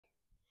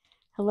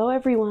Hello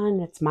everyone,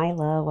 it's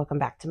Myla. Welcome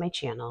back to my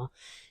channel.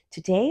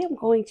 Today I'm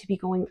going to be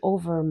going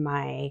over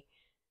my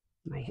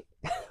my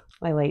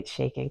light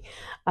shaking.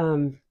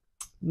 Um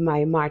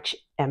my March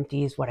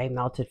empties, what I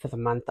melted for the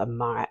month of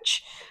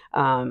March.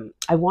 I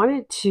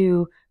wanted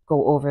to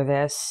go over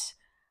this,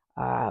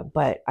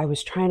 but I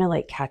was trying to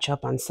like catch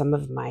up on some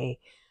of my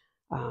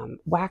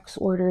wax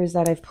orders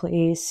that I've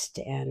placed,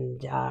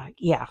 and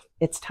yeah,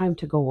 it's time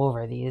to go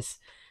over these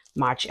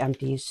March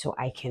empties so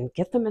I can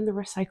get them in the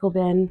recycle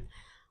bin.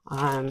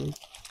 Um,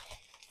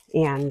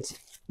 and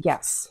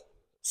yes,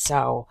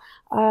 so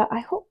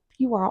I hope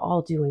you are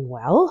all doing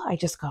well. I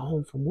just got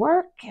home from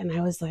work and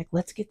I was like,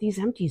 let's get these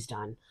empties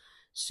done.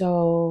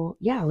 So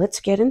yeah, let's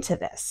get into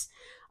this.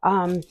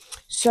 Um,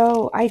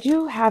 so I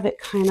do have it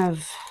kind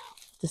of,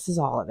 this is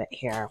all of it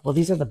here. Well,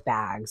 these are the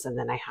bags, and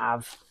then I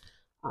have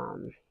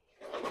um,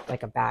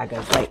 like a bag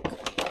of like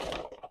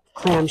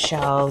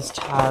clamshells,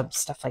 tubs,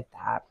 stuff like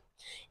that.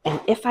 And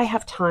if I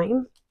have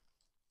time,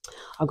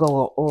 I'll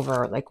go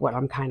over like what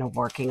I'm kind of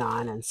working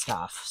on and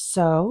stuff.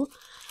 So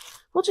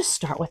we'll just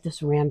start with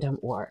this random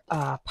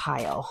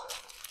pile.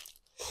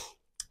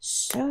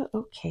 So,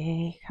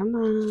 okay, come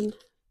on.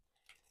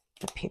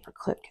 The paper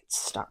clip gets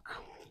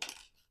stuck.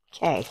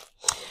 Okay.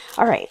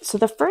 All right. So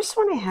the first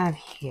one I have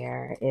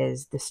here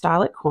is the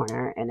Starlit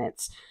Corner, and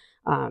it's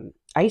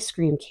ice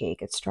cream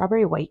cake. It's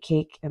strawberry white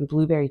cake and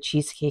blueberry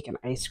cheesecake and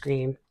ice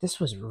cream. This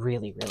was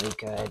really, really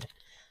good.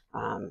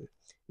 Um,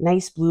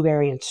 Nice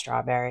blueberry and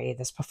strawberry.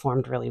 This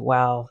performed really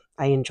well.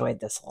 I enjoyed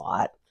this a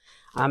lot.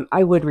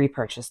 I would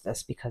repurchase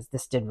this because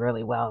this did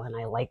really well and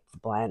I like the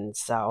blend.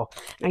 So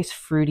nice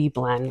fruity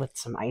blend with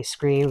some ice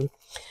cream.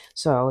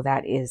 So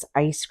that is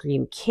ice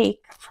cream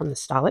cake from the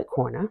Starlit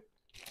Corner.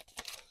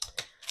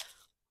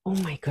 Oh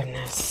my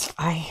goodness.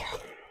 I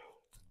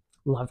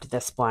loved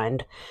this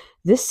blend.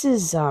 This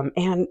is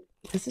and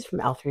this is from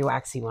L3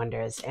 Waxy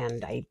Wonders,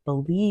 and I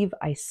believe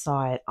I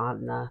saw it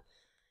on the,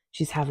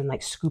 she's having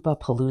like Scoopa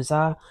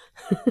Palooza.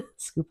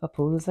 Scoopa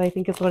Palooza, I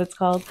think is what it's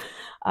called.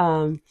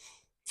 And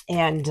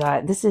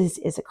this is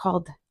it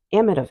called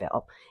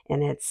Amityville,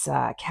 and it's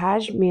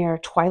Cashmere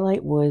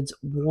Twilight Woods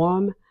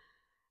warm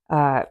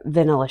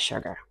vanilla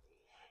sugar.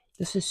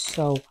 This is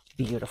so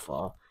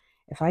beautiful.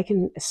 If I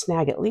can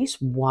snag at least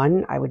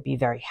one, I would be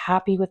very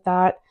happy with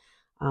that.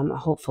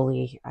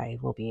 Hopefully I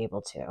will be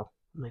able to.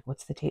 I'm like,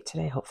 what's the date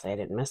today? Hopefully I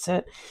didn't miss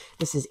it.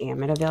 This is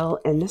Amityville,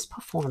 and this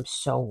performed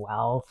so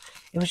well.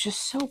 It was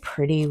just so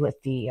pretty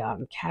with the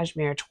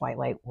cashmere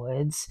Twilight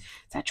Woods.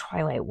 It's that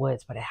Twilight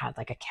Woods, but it had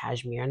like a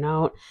cashmere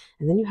note.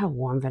 And then you have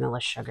warm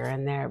vanilla sugar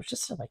in there. It was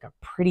just like a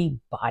pretty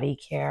body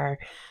care.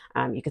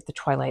 You get the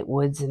Twilight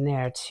Woods in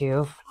there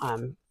too,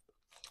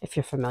 if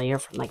you're familiar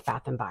from like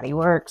Bath and Body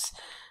Works.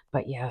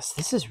 But yes,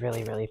 this is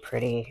really, really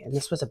pretty. And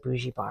this was a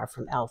bougie bar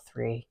from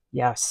L3.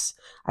 Yes,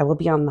 I will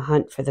be on the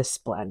hunt for this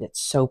blend. It's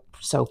so,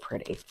 so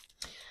pretty.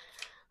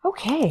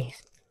 Okay,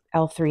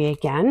 L3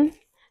 again.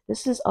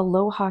 This is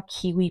Aloha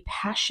Kiwi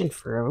Passion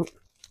Fruit.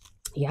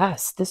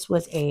 Yes, this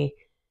was a,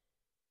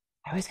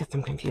 I always get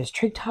them confused,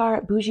 Trig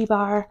Tart bougie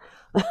bar.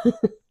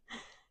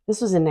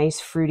 This was a nice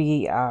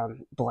fruity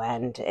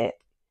blend. It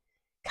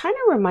kind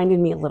of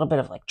reminded me a little bit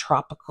of like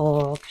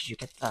tropical, because you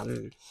get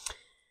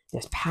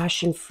there's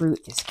passion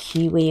fruit, there's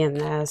kiwi in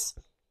this.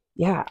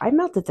 Yeah, I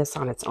melted this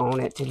on its own.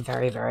 It did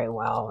very, very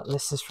well. And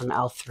this is from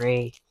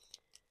L3.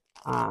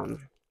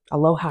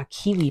 Aloha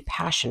Kiwi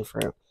Passion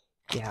Fruit.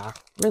 Yeah,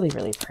 really,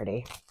 really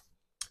pretty.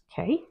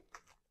 Okay.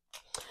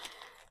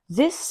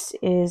 This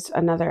is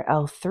another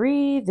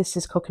L3. This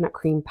is coconut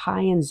cream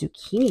pie and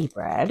zucchini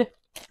bread.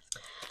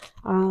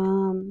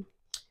 And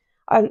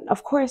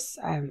of course,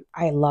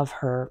 I love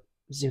her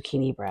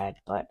zucchini bread,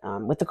 but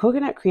with the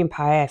coconut cream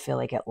pie, I feel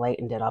like it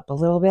lightened it up a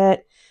little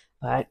bit,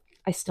 but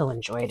I still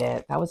enjoyed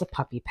it. That was a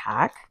puppy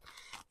pack.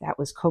 That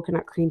was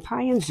coconut cream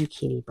pie and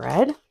zucchini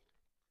bread.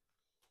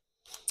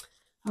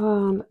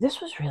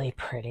 This was really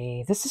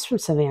pretty. This is from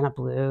Savannah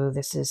Blue.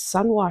 This is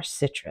Sunwash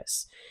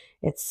Citrus.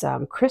 It's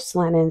Chris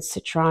Lennon,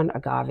 citron,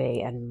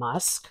 agave, and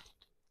musk.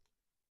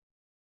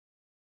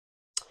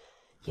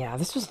 Yeah,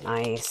 this was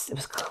nice. It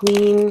was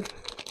clean.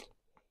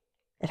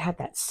 It had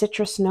that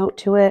citrus note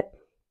to it.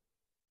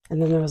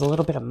 And then there was a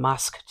little bit of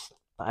musk,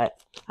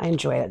 but I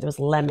enjoyed it. There was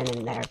lemon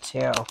in there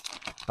too.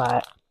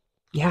 But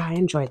yeah, I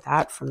enjoyed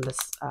that from this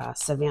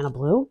Savannah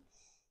Blue.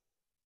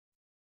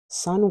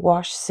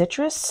 Sunwash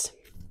Citrus.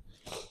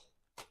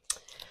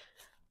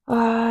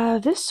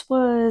 This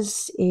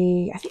was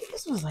I think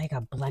this was like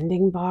a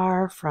blending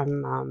bar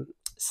from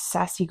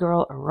Sassy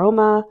Girl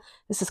Aroma.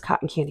 This is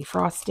cotton candy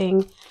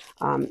frosting.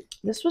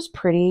 This was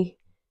pretty,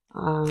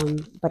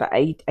 but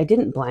I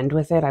didn't blend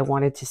with it. I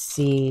wanted to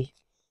see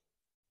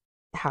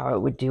how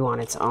it would do on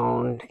its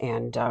own,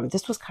 and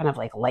this was kind of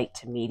like light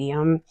to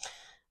medium.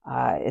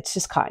 It's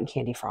just cotton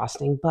candy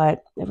frosting,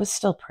 but it was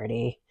still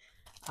pretty.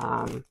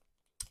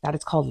 That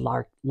is called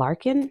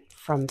Larkin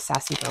from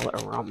Sassy Girl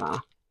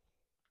Aroma.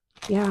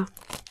 Yeah,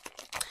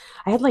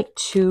 I had like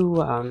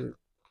two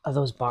of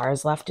those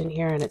bars left in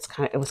here, and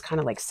it was kind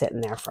of like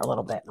sitting there for a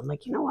little bit. And I'm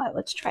like, you know what?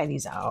 Let's try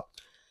these out.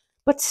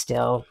 But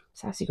still,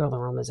 Sassy Girl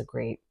Aroma is a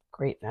great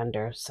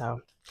vendor.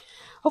 So,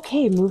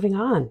 okay, moving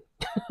on.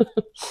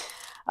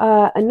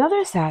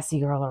 Another Sassy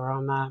Girl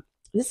Aroma.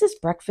 This is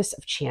Breakfast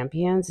of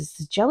Champions. This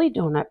is jelly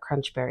donut,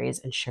 crunch berries,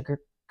 and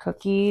sugar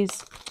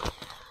cookies.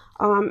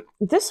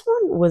 This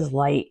one was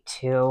light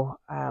too.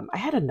 I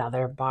had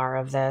another bar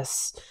of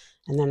this,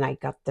 and then I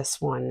got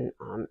this one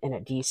in a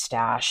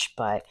D-stash,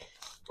 but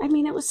I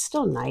mean, it was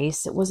still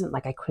nice. It wasn't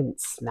like I couldn't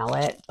smell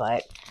it,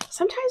 but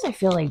sometimes I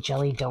feel like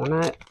jelly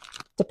donut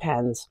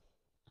depends.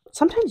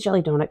 Sometimes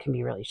jelly donut can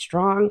be really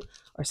strong,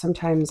 or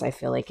sometimes I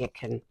feel like it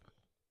can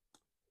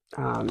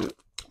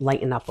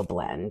lighten up a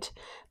blend.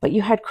 But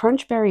you had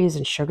crunch berries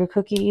and sugar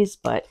cookies,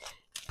 but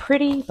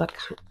pretty, but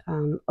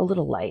a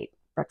little light.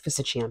 Breakfast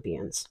of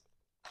Champions.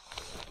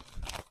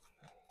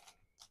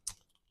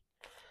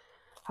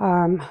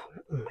 Oh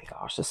my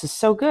gosh, this is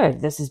so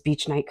good. This is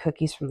Beach Night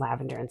Cookies from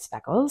Lavender and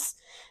Speckles.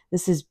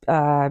 This is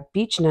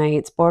Beach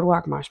Nights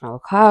Boardwalk Marshmallow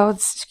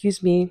Clouds.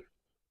 Excuse me.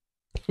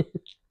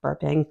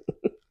 Burping.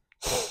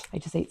 I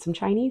just ate some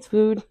Chinese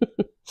food.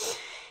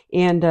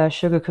 And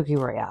Sugar Cookie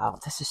Royale.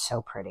 This is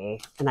so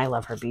pretty. And I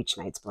love her Beach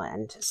Nights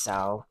blend.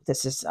 So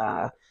this is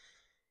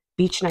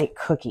Beach Night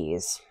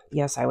Cookies.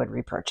 Yes, I would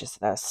repurchase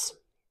this.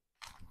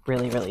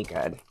 Really, really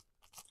good.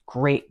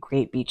 Great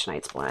Beach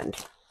Nights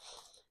blend.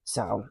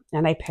 So,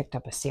 and I picked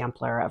up a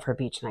sampler of her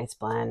Beach Nights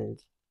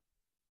blend.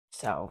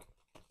 So,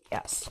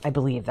 yes, I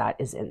believe that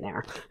is in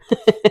there.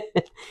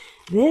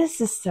 This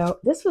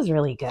was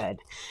really good.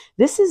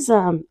 This is,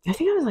 I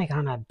think I was like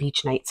on a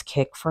Beach Nights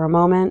kick for a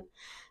moment.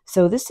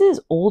 So this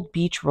is Old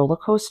Beach Roller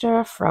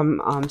Coaster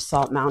from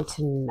Salt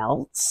Mountain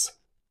Melts.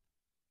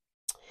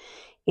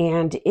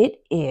 And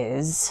it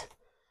is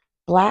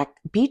Black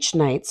Beach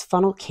Nights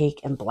Funnel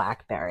Cake and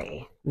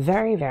Blackberry.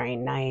 Very, very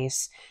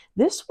nice.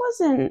 This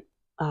wasn't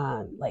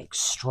like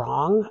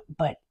strong,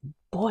 but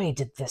boy,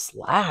 did this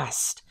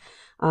last.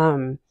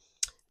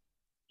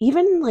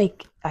 Even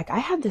like I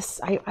had this,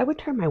 I would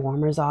turn my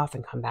warmers off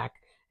and come back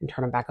and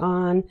turn them back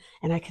on,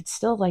 and I could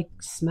still like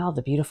smell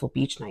the beautiful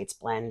Beach Nights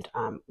blend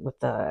with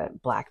the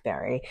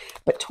blackberry.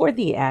 But toward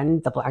the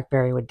end, the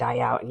blackberry would die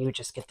out, and you would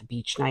just get the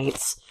Beach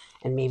Nights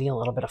and maybe a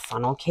little bit of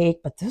funnel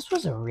cake. But this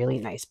was a really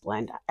nice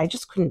blend. I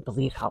just couldn't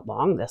believe how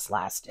long this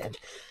lasted.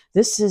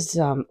 This is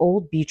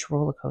Old Beach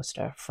Roller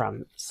Coaster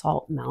from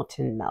Salt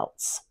Mountain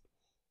Melts.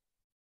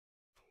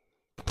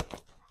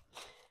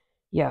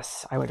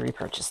 Yes, I would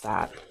repurchase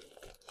that.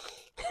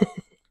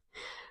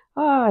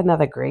 Oh,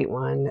 another great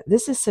one.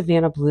 This is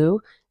Savannah Blue.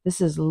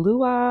 This is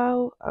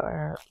Lua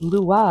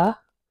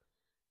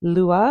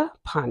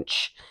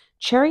Punch.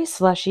 Cherry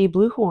Slushy,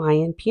 Blue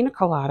Hawaiian, Pina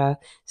Colada,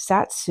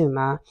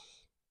 Satsuma,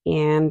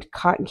 and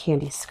Cotton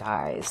Candy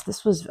Skies.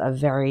 This was a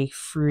very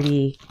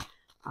fruity,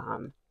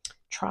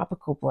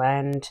 tropical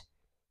blend.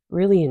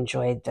 Really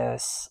enjoyed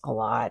this a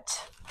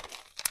lot.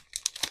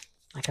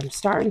 Like, I'm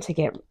starting to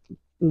get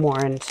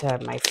more into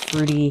my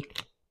fruity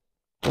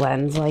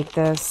blends like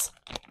this.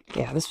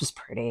 Yeah, this was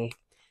pretty.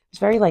 It's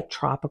very like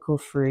tropical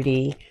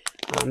fruity.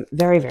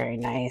 Very, very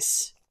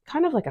nice.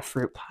 Kind of like a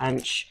fruit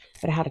punch,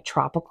 but it had a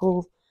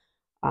tropical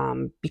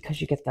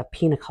because you get the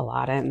pina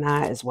colada in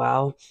that as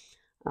well.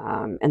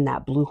 And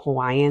that blue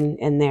Hawaiian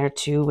in there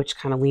too, which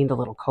kind of leaned a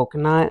little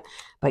coconut.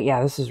 But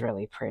yeah, this is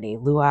really pretty.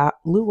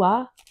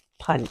 Lua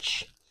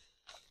Punch.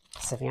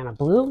 Savannah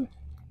Blue.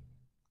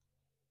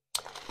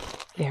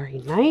 Very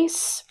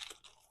nice.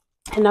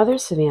 Another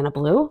Savannah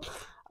Blue.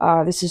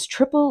 This is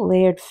Triple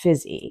Layered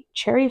Fizzy.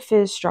 Cherry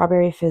Fizz,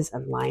 Strawberry Fizz,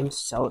 and Lime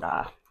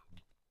Soda.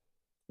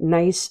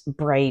 Nice,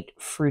 bright,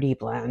 fruity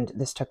blend.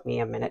 This took me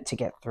a minute to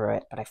get through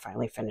it, but I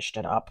finally finished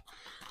it up.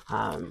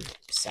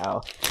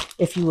 So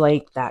if you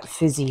like that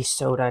fizzy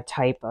soda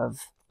type of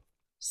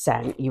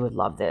scent, you would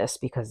love this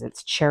because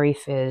it's Cherry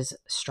Fizz,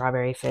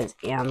 Strawberry Fizz,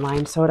 and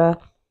Lime Soda.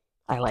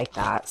 I like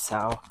that.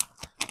 So,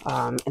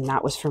 and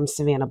that was from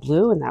Savannah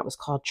Blue, and that was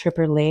called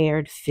Triple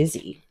Layered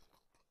Fizzy.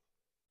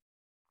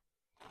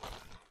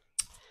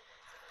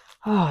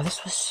 Oh,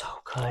 this was so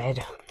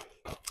good.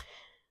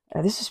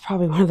 This is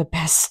probably one of the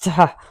best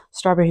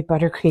strawberry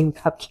buttercream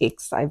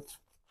cupcakes I've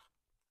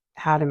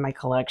had in my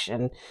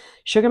collection.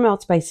 Sugar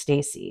Melts by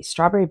Stacy.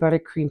 Strawberry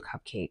buttercream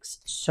cupcakes.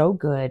 So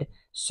good.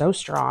 So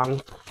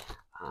strong.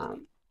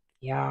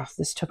 Yeah,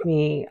 this took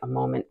me a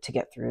moment to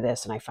get through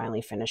this, and I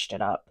finally finished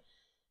it up.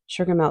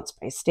 Sugar Melts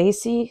by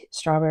Stacy.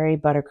 Strawberry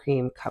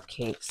buttercream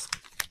cupcakes.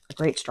 A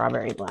great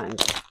strawberry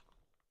blend.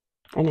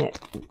 And it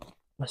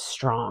was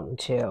strong,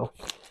 too.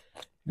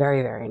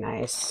 Very, very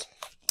nice.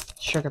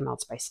 Sugar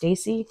Melts by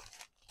Stacy.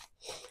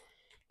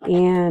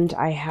 And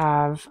I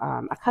have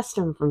a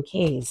custom from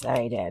Kay's that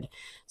I did.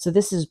 So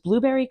this is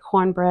blueberry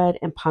cornbread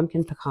and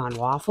pumpkin pecan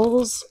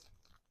waffles.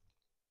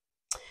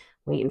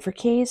 Waiting for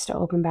Kay's to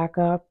open back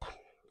up.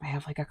 I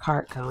have like a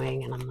cart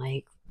going, and I'm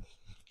like,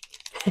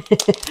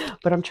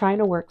 but I'm trying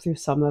to work through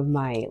some of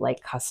my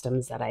like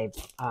customs that I've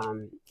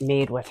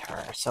made with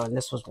her. So, and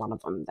this was one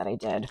of them that I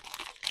did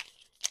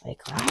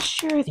like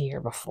last year or the year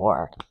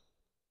before.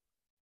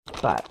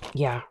 But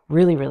yeah,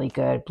 really, really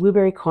good.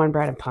 Blueberry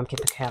cornbread and pumpkin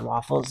pecan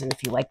waffles. And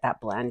if you like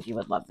that blend, you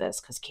would love this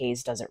because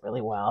Kay's does it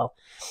really well.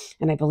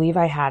 And I believe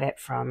I had it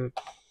from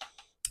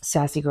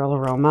Sassy Girl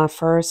Aroma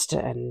first.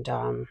 And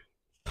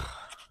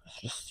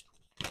just,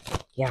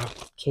 yeah,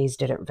 Kay's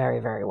did it very,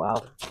 very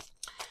well.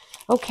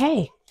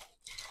 Okay,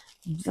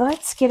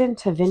 let's get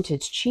into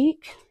Vintage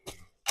Cheek.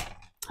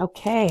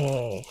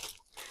 Okay,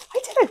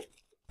 I did a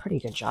pretty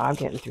good job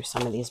getting through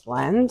some of these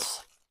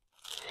blends.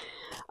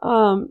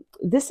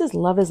 This is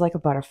Love is Like a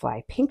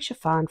Butterfly, pink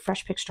chiffon,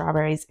 fresh picked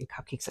strawberries, and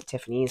cupcakes at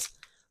Tiffany's.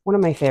 One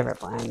of my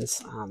favorite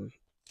blends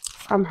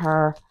from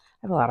her. I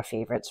have a lot of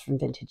favorites from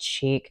Vintage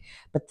Chic,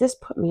 but this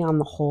put me on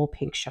the whole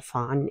pink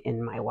chiffon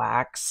in my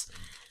wax,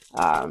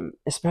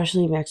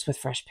 especially mixed with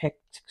fresh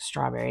picked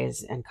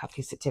strawberries and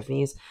cupcakes at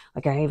Tiffany's.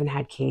 Like I even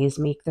had Kay's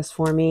make this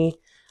for me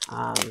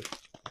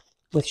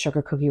with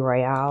Sugar Cookie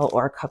Royale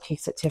or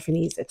cupcakes at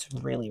Tiffany's. It's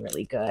really,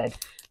 really good.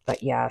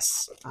 But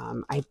yes,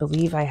 I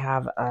believe I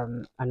have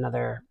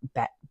another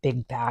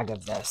big bag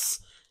of this,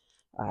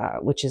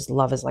 which is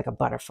Love is Like a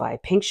Butterfly.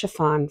 Pink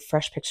chiffon,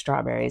 fresh picked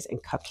strawberries,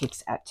 and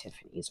cupcakes at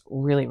Tiffany's.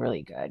 Really,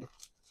 really good.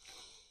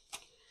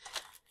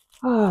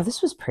 Oh,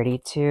 this was pretty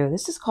too.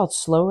 This is called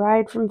Slow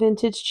Ride from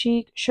Vintage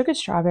Cheek. Sugared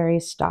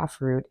strawberries, star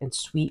fruit, and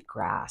sweet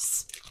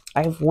grass.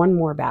 I have one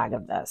more bag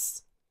of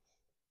this.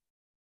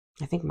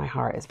 I think my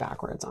heart is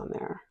backwards on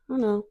there. Oh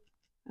no,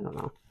 I don't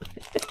know.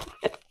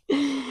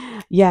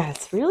 Yeah,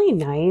 it's really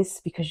nice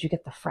because you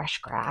get the fresh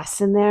grass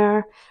in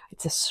there.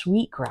 It's a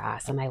sweet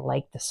grass, and I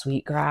like the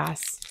sweet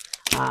grass.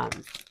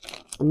 And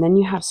then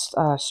you have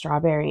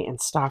strawberry and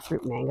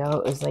starfruit mango.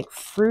 It was like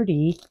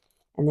fruity,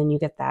 and then you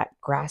get that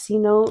grassy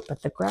note,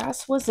 but the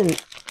grass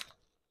wasn't,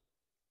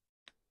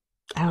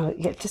 I don't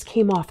know, it just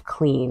came off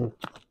clean,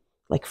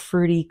 like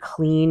fruity,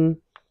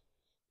 clean.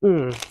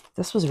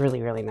 This was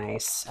really, really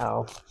nice.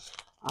 So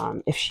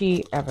if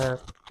she ever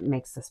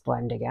makes this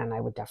blend again,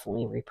 I would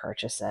definitely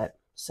repurchase it.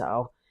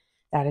 So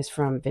that is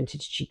from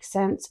Vintage Cheek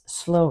Scents,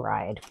 Slow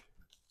Ride.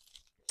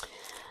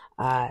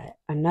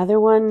 Another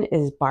one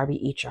is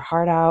Barbie Eat Your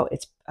Heart Out.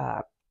 It's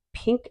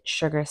pink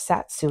sugar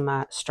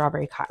satsuma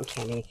strawberry cotton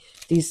candy.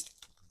 These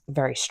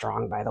very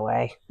strong, by the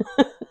way.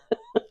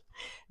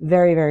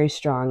 Very, very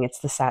strong. It's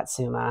the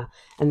satsuma.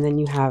 And then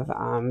you have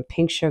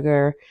pink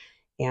sugar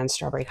and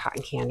strawberry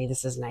cotton candy.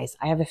 This is nice.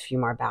 I have a few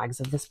more bags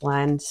of this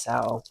blend.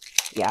 So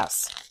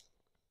yes,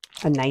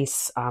 a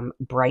nice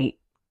bright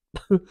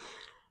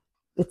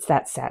it's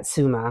that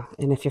satsuma,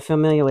 and if you're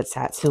familiar with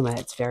satsuma,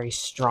 it's very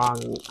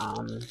strong,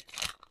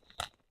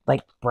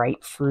 like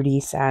bright fruity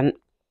scent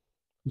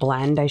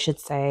blend, I should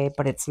say,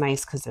 but it's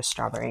nice because there's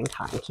strawberry and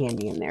cotton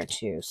candy in there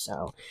too.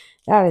 So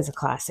that is a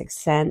classic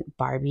scent.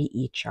 Barbie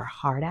Eat Your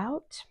Heart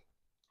Out.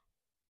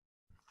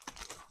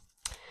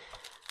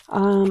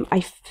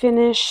 I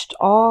finished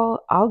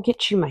all I'll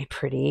Get You My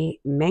Pretty,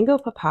 mango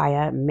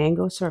papaya,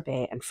 mango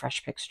sorbet, and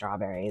fresh picked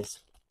strawberries.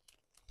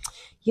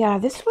 Yeah,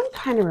 this one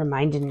kind of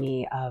reminded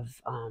me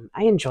of,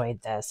 I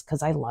enjoyed this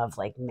because I love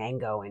like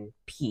mango and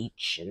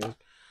peach and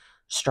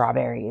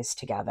strawberries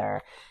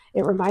together.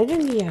 It reminded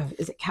me of,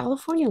 is it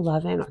California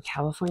Lovin' or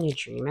California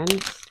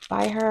Dreamin'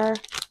 by her?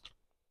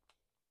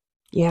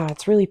 Yeah,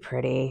 it's really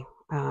pretty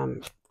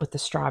with the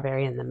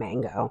strawberry and the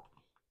mango.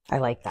 I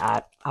like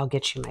that. I'll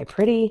Get You My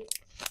Pretty.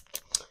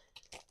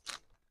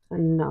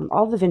 And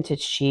all the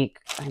Vintage Chic,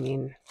 I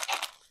mean,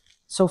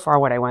 so far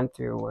what I went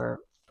through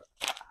were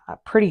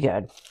pretty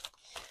good.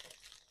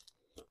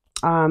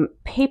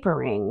 Paper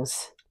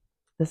rings.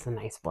 This is a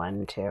nice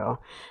blend too.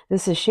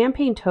 This is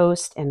champagne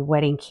toast and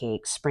wedding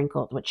cake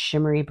sprinkled with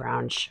shimmery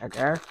brown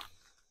sugar.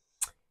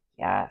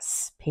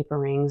 Yes, paper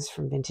rings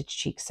from Vintage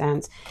Cheek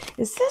Scents.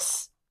 Is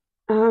this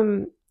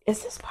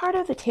part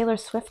of the Taylor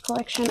Swift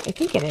collection? I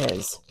think it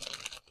is.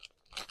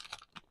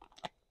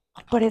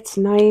 But it's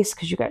nice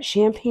because you got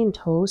champagne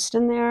toast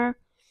in there,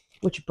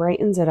 which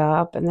brightens it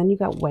up, and then you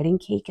got wedding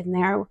cake in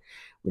there,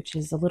 which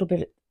is a little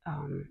bit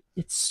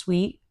it's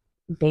sweet,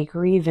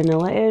 bakery,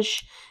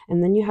 vanilla-ish,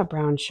 and then you have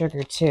brown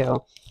sugar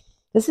too.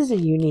 This is a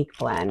unique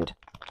blend.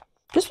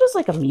 This was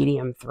like a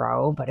medium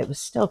throw, but it was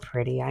still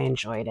pretty. I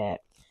enjoyed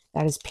it.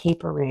 That is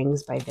Paper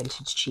Rings by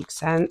Vintage Cheek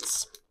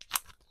Scents.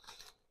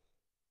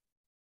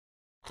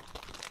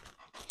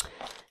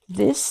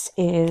 This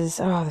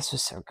is, oh, this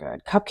was so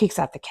good. Cupcakes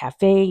at the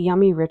Cafe,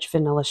 yummy, rich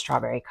vanilla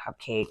strawberry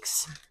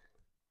cupcakes.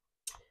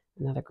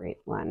 Another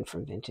great blend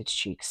from Vintage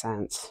Cheek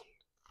Scents.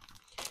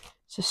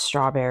 It's just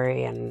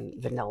strawberry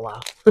and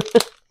vanilla.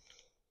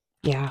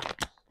 Yeah,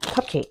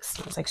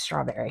 cupcakes. It's like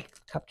strawberry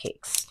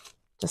cupcakes,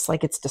 just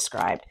like it's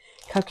described.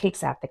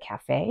 Cupcakes at the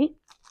Cafe.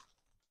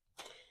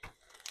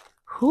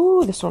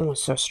 Ooh, this one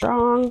was so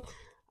strong,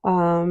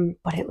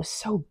 but it was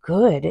so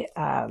good.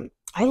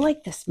 I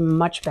like this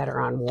much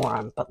better on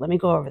warm, but let me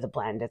go over the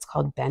blend. It's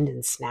called Bend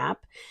and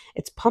Snap.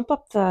 It's Pump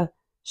Up the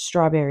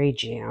Strawberry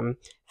Jam,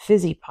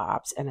 Fizzy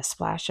Pops, and a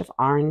splash of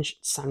Orange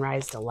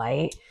Sunrise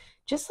Delight.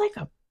 Just like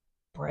a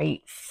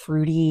bright,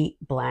 fruity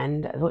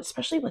blend,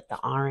 especially with the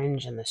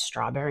orange and the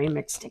strawberry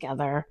mixed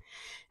together.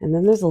 And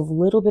then there's a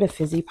little bit of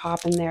Fizzy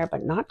Pop in there,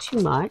 but not too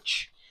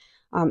much.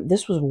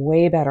 This was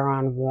way better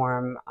on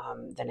warm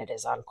than it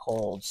is on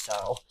cold.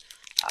 So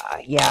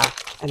yeah,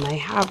 and I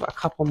have a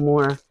couple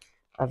more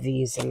of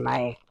these in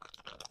my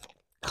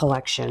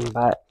collection,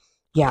 but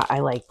yeah, I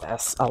like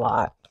this a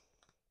lot.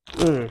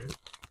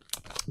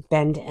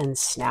 Bend and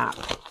Snap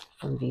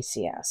from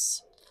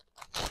VCS.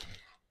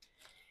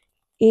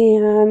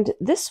 And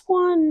this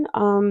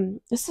one,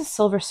 this is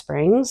Silver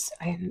Springs.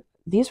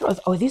 These were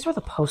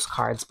the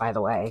postcards, by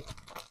the way.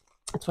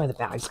 That's why the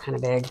bag's kind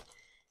of big.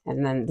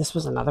 And then this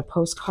was another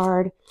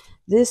postcard.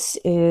 This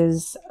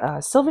is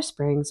Silver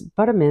Springs,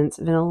 Buttermints,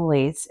 Vanilla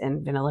Lace,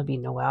 and Vanilla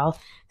Bean Noel.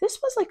 This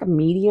was like a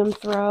medium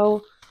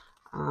throw,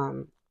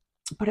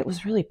 but it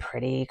was really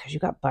pretty because you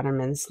got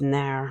Buttermints in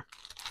there.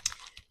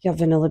 You got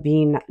Vanilla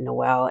Bean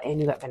Noel, and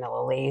you got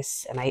Vanilla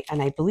Lace. And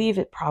I believe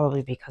it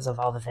probably because of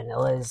all the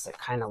vanillas that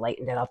kind of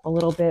lightened it up a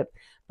little bit.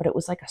 But it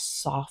was like a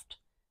soft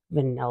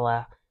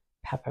vanilla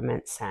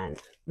peppermint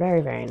scent.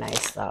 Very, very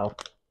nice, though.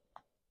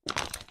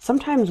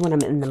 Sometimes when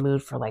I'm in the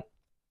mood for like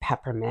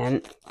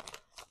peppermint,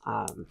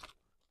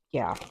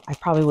 yeah, I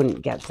probably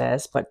wouldn't get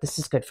this, but this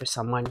is good for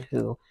someone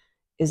who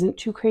isn't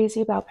too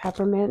crazy about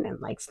peppermint and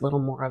likes a little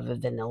more of the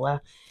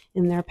vanilla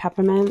in their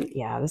peppermint.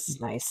 Yeah, this is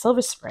nice.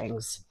 Silver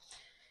Springs,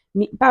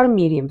 about a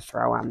medium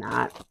throw on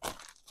that.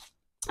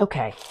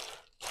 Okay,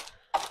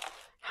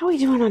 how are we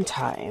doing on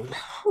time?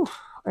 Whew.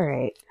 All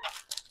right,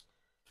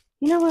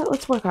 you know what?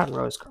 Let's work on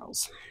Rose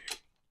Girls.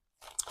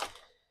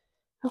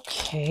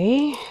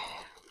 Okay.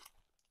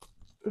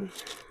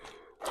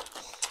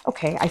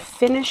 Okay, I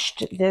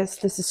finished this.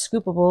 This is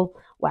Scoopable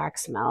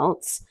Wax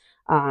Melts.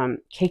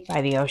 Cake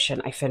by the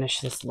Ocean. I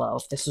finished this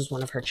loaf. This is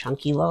one of her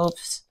chunky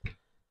loaves.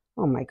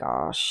 Oh my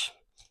gosh.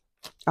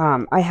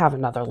 I have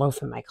another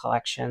loaf in my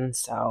collection,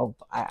 so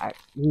I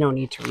no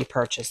need to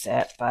repurchase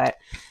it. But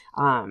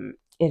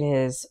it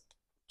is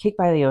Cake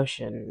by the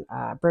Ocean,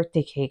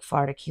 birthday cake,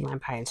 Florida key lime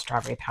pie, and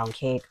strawberry pound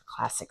cake,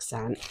 classic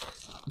scent.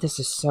 This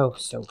is so,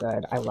 so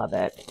good. I love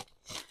it.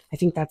 I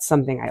think that's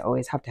something I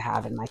always have to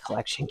have in my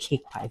collection,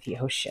 Cake by the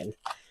Ocean.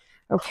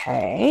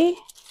 Okay.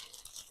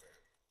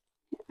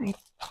 I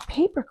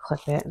paper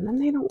clip it, and then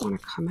they don't want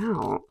to come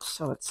out.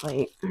 So it's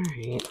like, all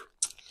right.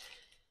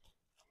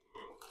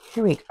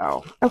 Here we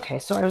go. Okay,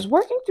 so I was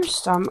working through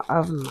some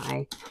of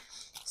my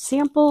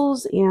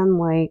samples and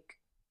like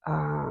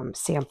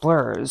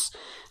samplers.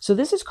 So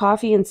this is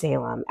Coffee in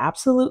Salem,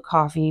 Absolute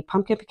Coffee,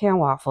 Pumpkin Pecan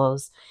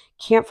Waffles,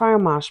 Campfire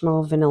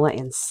Marshmallow, Vanilla,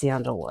 and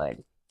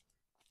Sandalwood.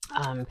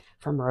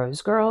 From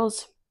Rose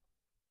Girls.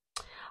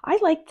 I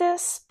like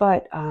this,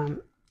 but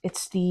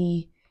it's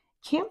the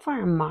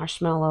Campfire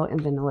Marshmallow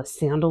and Vanilla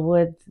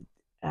Sandalwood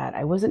that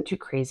I wasn't too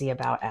crazy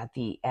about at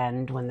the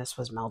end when this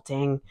was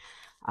melting.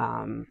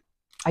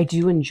 I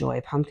do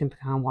enjoy Pumpkin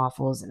Pecan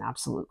Waffles and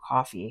Absolute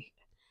Coffee,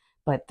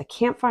 but the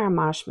Campfire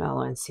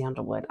Marshmallow and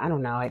Sandalwood, I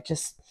don't know,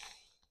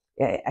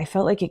 I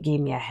felt like it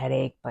gave me a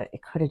headache, but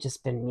it could have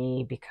just been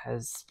me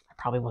because I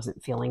probably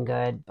wasn't feeling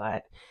good.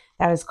 But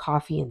that is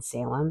Coffee in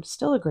Salem.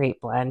 Still a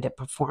great blend. It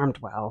performed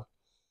well.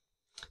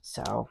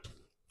 So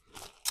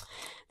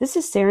this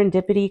is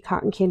Serendipity,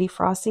 Cotton Candy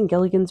Frosting,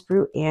 Gilligan's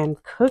Brew,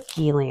 and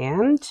Cookie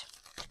Land.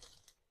 I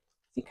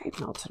think I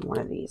melted one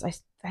of these. I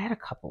had a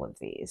couple of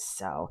these.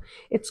 So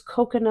it's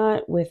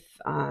coconut with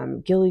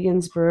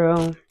Gilligan's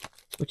Brew,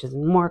 which is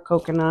more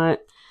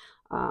coconut.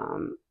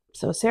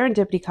 So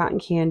Serendipity, Cotton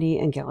Candy,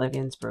 and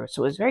Gilligan's Brew.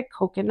 So it was very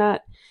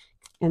coconut,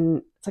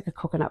 and it's like a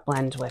coconut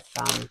blend with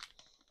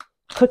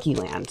Cookie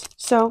Land.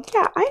 So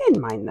yeah, I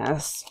didn't mind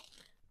this,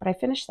 but I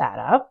finished that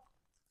up.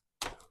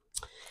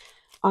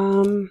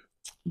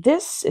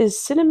 This is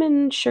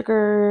Cinnamon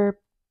Sugar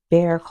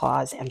Bear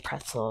Claws and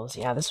Pretzels.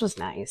 Yeah, this was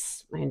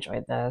nice. I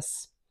enjoyed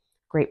this.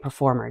 Great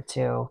performer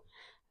too.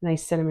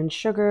 Nice cinnamon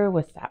sugar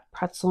with that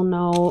pretzel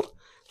note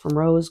from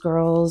Rose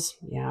Girls.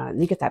 Yeah,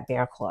 and you get that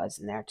bear claws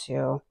in there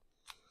too.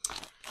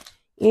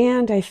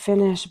 And I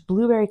finished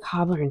Blueberry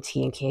Cobbler and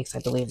Tea and Cakes. I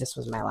believe this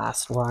was my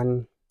last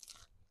one.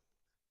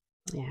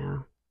 Yeah,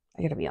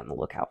 I gotta be on the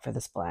lookout for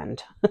this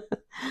blend.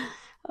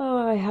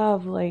 Oh, I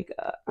have like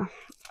a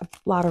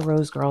lot of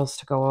Rose Girls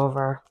to go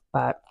over,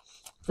 but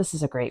this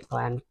is a great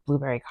blend.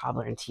 Blueberry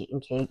Cobbler and Tea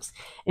and Cakes.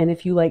 And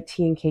if you like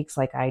tea and cakes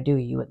like I do,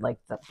 you would like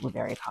the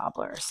Blueberry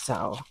Cobbler.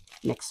 So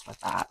mixed with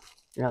that.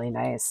 Really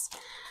nice.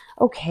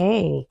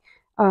 Okay.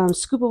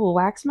 Scoopable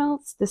Wax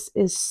Melts. This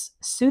is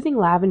Soothing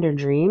Lavender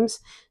Dreams,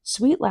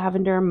 Sweet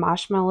Lavender,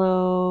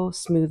 Marshmallow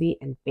Smoothie,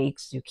 and Baked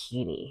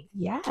Zucchini.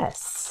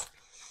 Yes.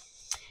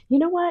 You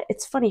know what?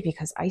 It's funny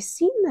because I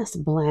seen this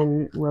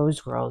blend,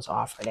 Rose Girls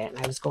offered it, and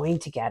I was going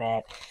to get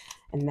it.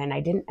 And then I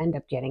didn't end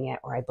up getting it,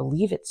 or I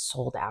believe it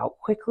sold out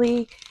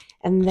quickly.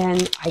 And then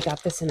I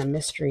got this in a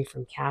mystery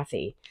from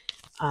Kathy.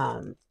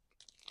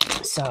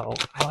 So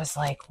I was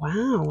like,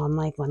 wow. I'm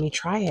like, let me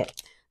try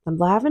it. The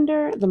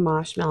lavender, the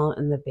marshmallow,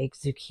 and the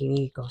baked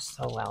zucchini go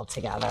so well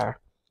together.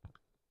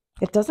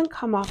 It doesn't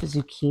come off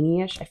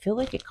zucchini-ish. I feel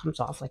like it comes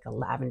off like a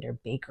lavender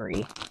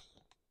bakery.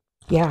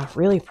 Yeah,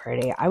 really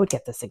pretty. I would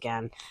get this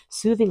again.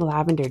 Soothing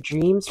Lavender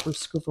Dreams from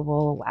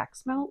Scoopable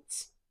Wax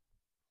Melts.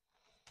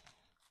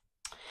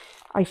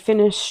 I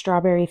finished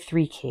strawberry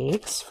 3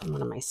 cakes from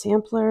one of my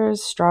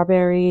samplers.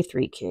 Strawberry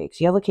 3 cakes,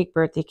 yellow cake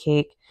birthday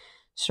cake,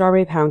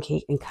 strawberry pound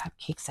cake, and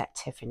cupcakes at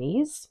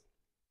Tiffany's.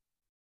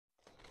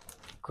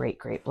 Great,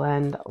 great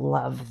blend.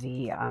 Love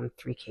the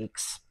 3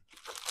 cakes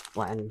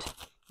blend.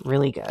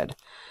 Really good.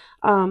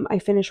 I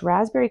finished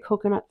raspberry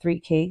coconut 3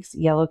 cakes,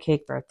 yellow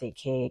cake birthday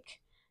cake,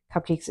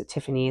 cupcakes at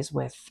Tiffany's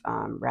with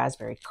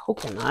raspberry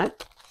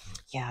coconut.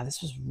 Yeah,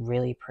 this was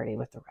really pretty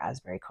with the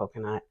raspberry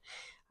coconut.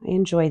 I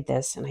enjoyed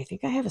this, and I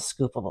think I have a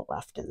scoopable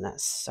left in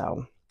this.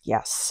 So,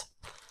 yes.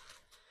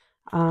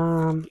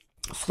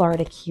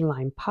 Florida key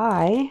lime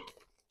pie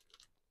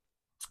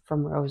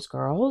from Rose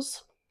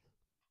Girls.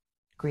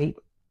 Great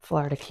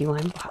Florida key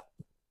lime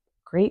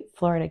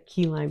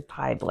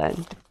pie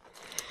blend.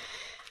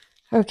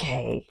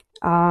 Okay,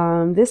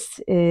 this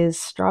is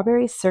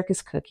strawberry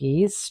circus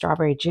cookies,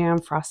 strawberry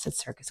jam frosted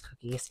circus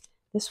cookies.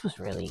 This was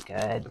really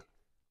good.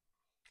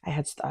 I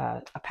had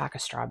a pack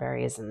of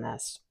strawberries in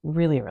this.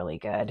 Really, really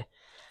good.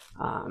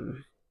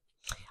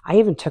 I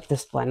even took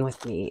this blend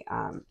with me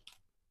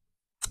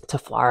to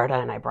Florida,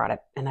 and I brought it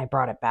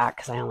back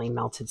because I only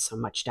melted so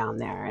much down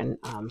there, and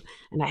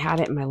I had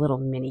it in my little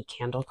mini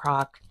candle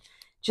crock.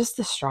 Just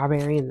the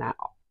strawberry and that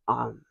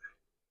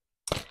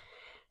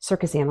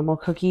circus animal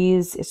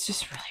cookies. It's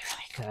just really,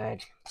 really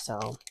good.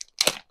 So,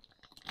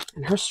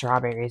 and her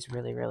strawberry is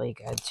really, really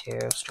good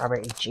too.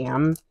 Strawberry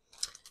jam.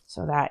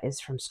 So that is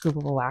from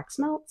Scoopable Wax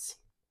Melts.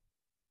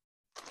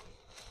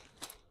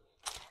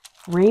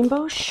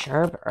 Rainbow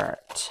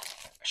sherbet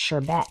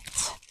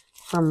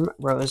from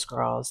Rose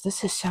Girls.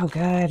 This is so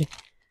good.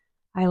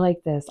 I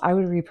like this. I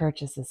would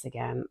repurchase this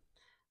again.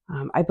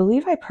 I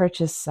believe I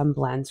purchased some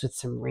blends with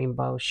some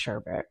rainbow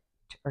sherbet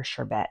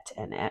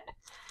in it.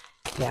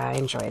 Yeah, I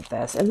enjoyed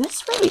this. And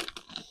this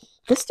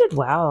did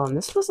well. And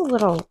this was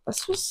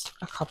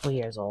a couple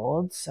years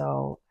old.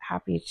 So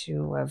happy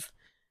to have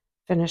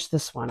finished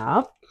this one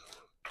up.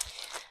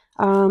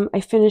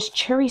 I finished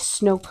Cherry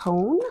Snow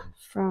Cone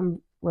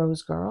from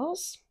Rose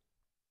Girls.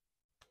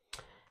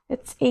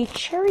 It's a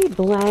cherry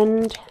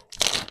blend.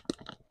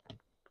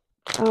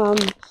 I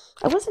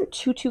wasn't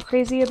too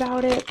crazy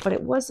about it, but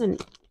it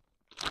wasn't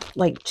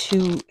like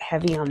too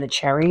heavy on the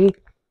cherry.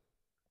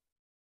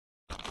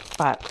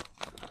 But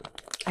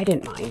I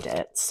didn't mind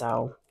it.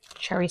 So,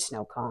 Cherry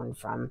Snow Cone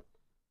from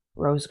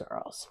Rose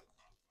Girls.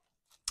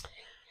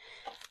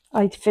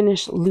 I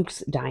finished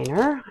Luke's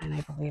Diner, and I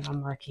believe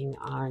I'm working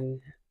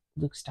on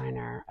Luke's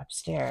Diner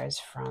upstairs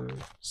from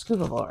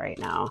Scoopable right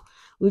now.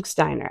 Luke's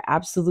Diner,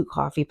 absolute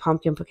coffee,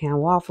 pumpkin pecan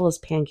waffles,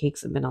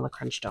 pancakes, and vanilla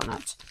crunch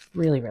donuts.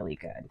 Really, really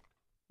good.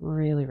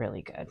 Really,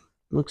 really good.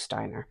 Luke's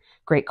Diner.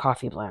 Great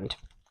coffee blend.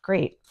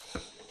 Great.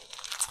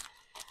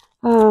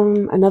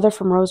 Another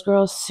from Rose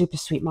Girls, Super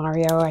Sweet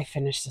Mario. I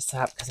finished this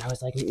up because I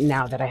was like,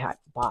 now that I had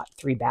bought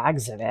 3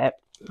 bags of it.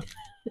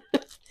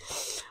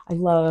 I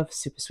love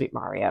Super Sweet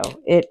Mario.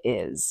 It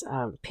is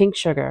pink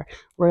sugar,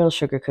 royal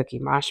sugar cookie,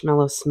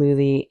 marshmallow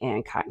smoothie,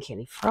 and cotton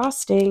candy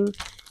frosting.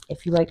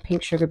 If you like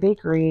Pink Sugar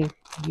Bakery,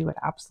 you would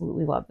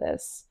absolutely love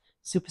this.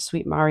 Super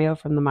Sweet Mario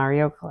from the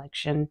Mario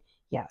collection.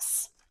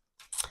 Yes.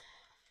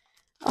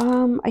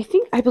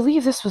 I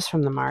believe this was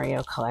from the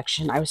Mario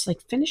collection. I was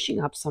like finishing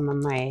up some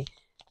of my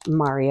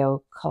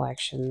Mario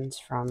collections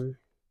from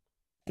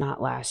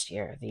not last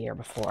year, the year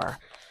before.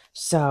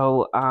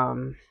 So,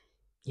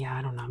 yeah,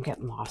 I don't know. I'm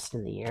getting lost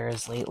in the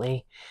years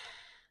lately.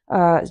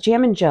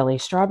 Jam and jelly,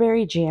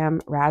 strawberry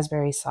jam,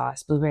 raspberry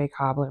sauce, blueberry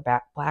cobbler,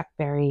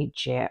 blackberry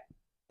jam,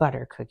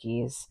 butter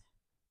cookies.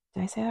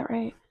 Did I say that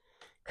right?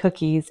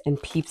 Cookies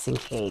and peeps and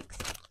cakes.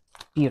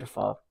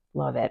 Beautiful.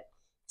 Love it.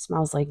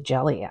 Smells like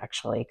jelly,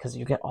 actually, because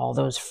you get all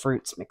those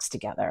fruits mixed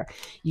together.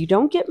 You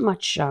don't get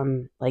much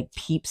like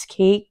peeps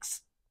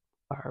cakes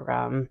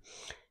or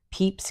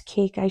peeps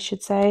cake, I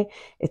should say.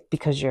 It's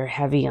because you're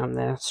heavy on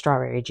the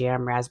strawberry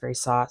jam, raspberry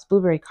sauce,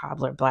 blueberry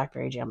cobbler,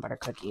 blackberry jam, butter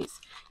cookies.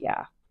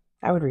 Yeah,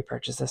 I would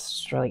repurchase this.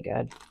 It's really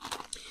good.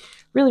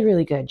 Really,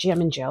 really good. Jam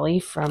and jelly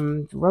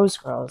from Rose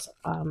Girls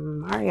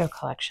Mario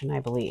collection, I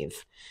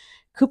believe.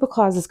 Koopa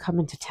Claus is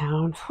coming to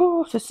town.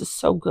 Oh, this is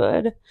so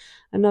good.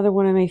 Another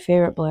one of my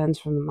favorite blends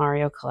from the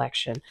Mario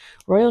collection.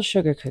 Royal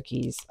sugar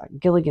cookies,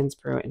 Gilligan's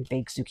brew, and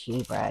baked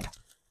zucchini bread.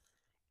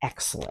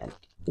 Excellent.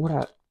 What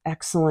a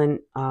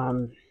excellent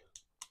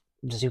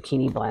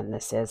zucchini blend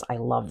this is. I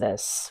love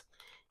this.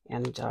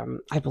 And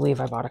I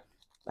believe I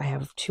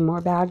have 2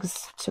 more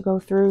bags to go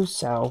through,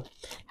 so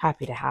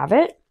happy to have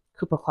it.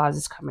 Koopa Claus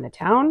is coming to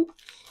town.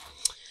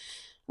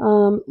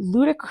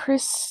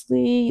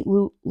 Ludicrously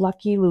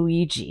Lucky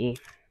Luigi.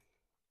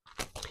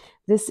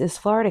 This is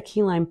Florida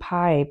Key Lime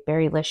Pie,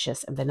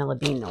 Berrylicious, and Vanilla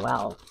Bean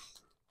Noel.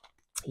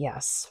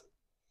 Yes.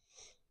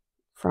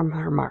 From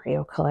her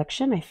Mario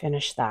collection. I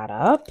finished that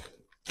up.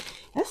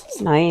 This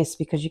is nice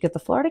because you get the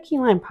Florida Key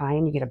Lime Pie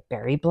and you get a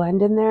berry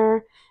blend in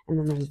there. And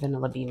then there's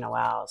Vanilla Bean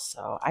Noel.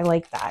 So I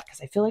like that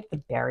because I feel like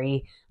the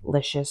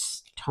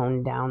Berrylicious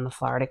toned down the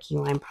Florida Key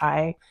Lime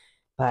Pie.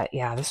 But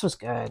yeah, this was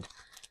good.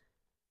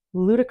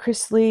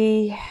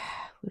 Ludicrously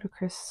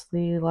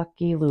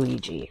Lucky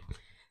Luigi.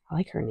 I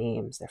like her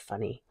names. They're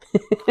funny.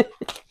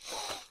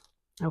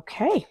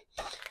 Okay.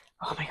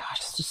 Oh my gosh,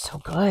 this is so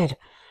good.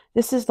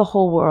 This is the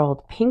Whole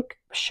World Pink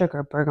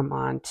Sugar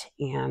Bergamot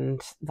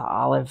and the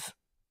Olive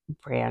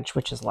Branch,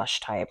 which is Lush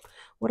type.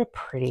 What a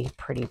pretty,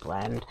 pretty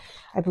blend.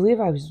 I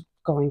believe I was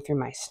going through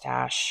my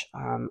stash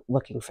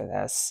looking for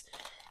this.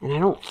 And I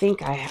don't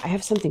think I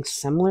have something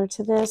similar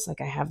to this.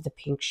 Like I have the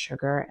pink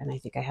sugar and I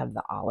think I have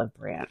the olive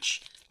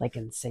branch, like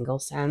in single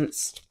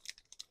scents.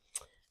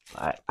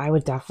 But I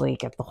would definitely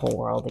get the Whole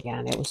World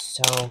again. It was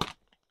so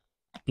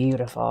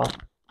beautiful.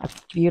 A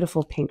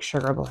beautiful pink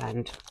sugar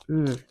blend.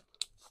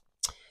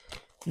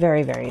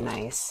 Very, very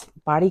nice.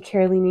 Body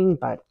care leaning,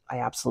 but I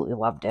absolutely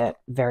loved it.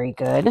 Very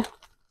good.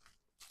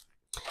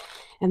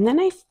 And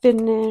then I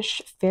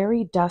finish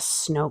Fairy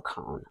Dust Snow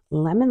Cone,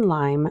 lemon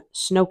lime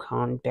snow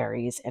cone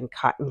berries and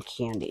cotton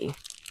candy.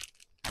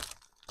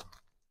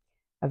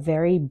 A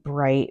very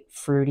bright,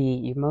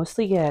 fruity, you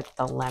mostly get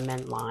the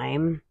lemon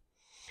lime.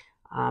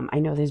 I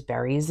know there's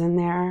berries in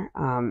there,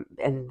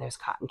 and there's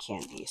cotton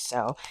candy.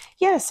 So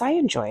yes, I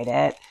enjoyed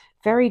it.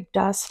 Fairy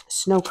Dust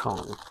Snow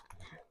Cone.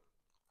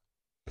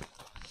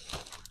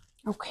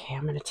 Okay,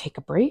 I'm going to take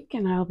a break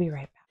and I'll be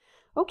right back.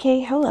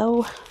 Okay,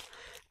 hello.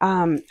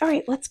 All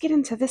right, let's get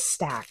into this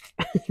stack.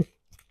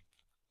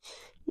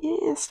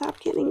 Yeah, stop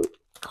getting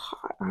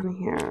caught on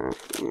here.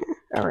 Yeah.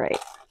 All right.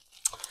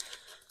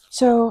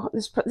 So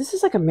this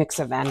is like a mix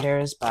of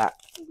vendors, but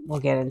we'll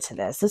get into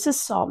this. This is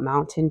Salt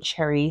Mountain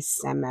Cherry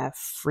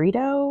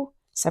Semifreddo.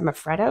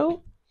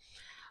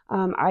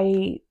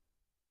 I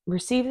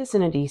received this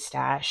in a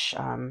D-stash.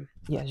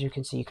 Yeah, as you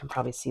can see, you can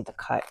probably see the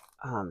cut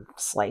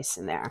slice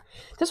in there.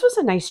 This was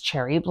a nice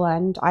cherry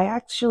blend. I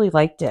actually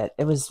liked it.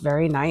 It was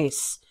very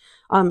nice.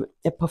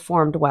 It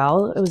performed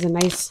well. It was a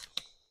nice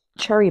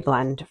cherry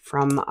blend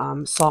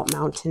from Salt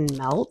Mountain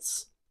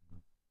Melts.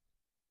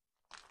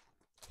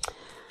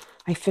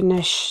 I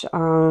finished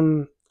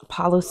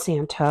Palo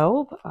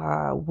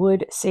Santo,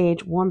 Wood,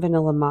 Sage, Warm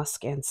Vanilla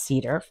Musk, and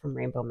Cedar from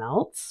Rainbow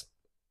Melts.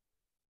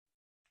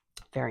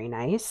 Very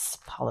nice.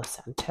 Palo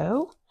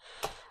Santo.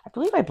 I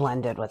believe I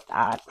blended with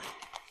that.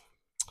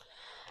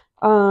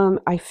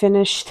 I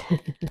finished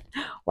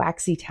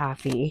Waxy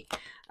Taffy.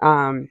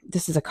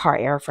 This is a car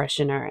air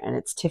freshener, and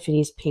it's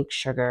Tiffany's Pink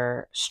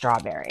Sugar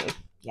Strawberry.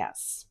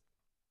 Yes.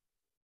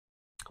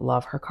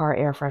 Love her car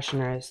air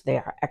fresheners. They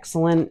are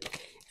excellent.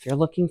 If you're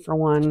looking for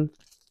one,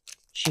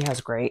 she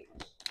has great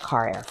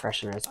car air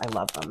fresheners. I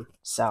love them.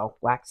 So,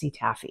 Waxy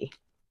Taffy.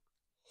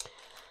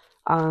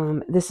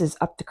 This is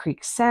Up the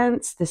Creek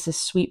Scents. This is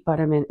Sweet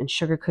Buttermint and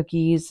Sugar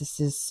Cookies. This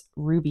is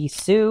Ruby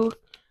Sue,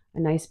 a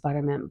nice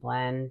buttermint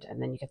blend.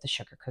 And then you get the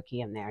sugar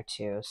cookie in there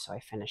too. So I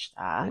finished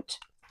that.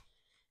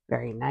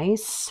 Very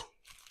nice.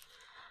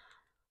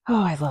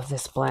 Oh, I love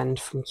this blend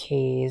from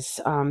Kay's.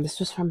 This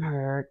was from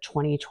her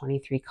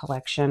 2023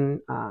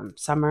 collection,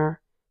 summer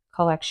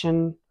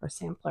collection or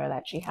sampler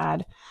that she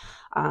had.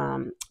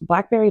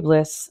 Blackberry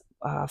Bliss,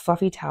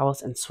 Fluffy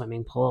Towels, and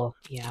Swimming Pool.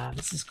 Yeah,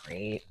 this is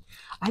great.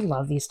 I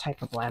love these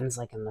type of blends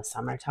like in the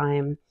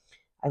summertime.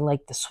 I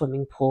like the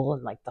swimming pool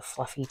and like the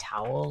fluffy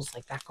towels.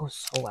 Like that goes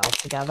so well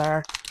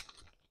together.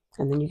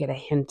 And then you get a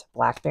hint of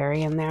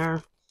blackberry in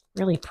there.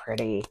 Really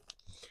pretty.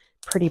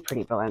 Pretty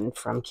blend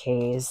from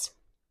Kay's.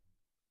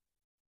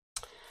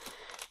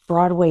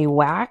 Broadway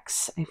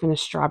Wax. I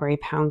finished Strawberry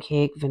Pound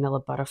Cake,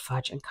 Vanilla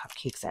Butterfudge, and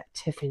Cupcakes at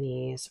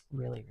Tiffany's.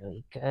 Really,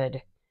 really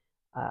good.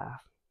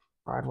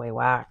 Broadway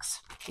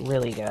Wax.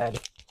 Really good.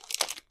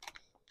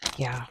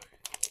 Yeah.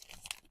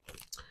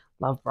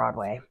 Love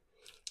Broadway.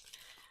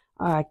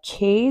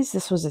 Kay's.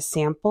 This was a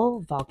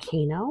sample.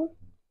 Volcano.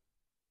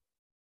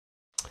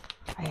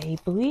 I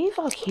believe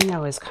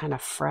Volcano is kind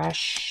of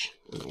fresh.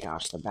 Oh my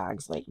gosh, the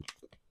bag's like,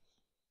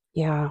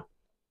 yeah.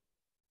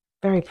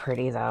 Very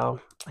pretty though.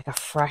 Like a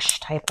fresh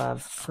type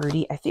of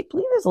fruity.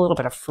 Believe there's a little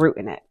bit of fruit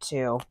in it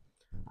too.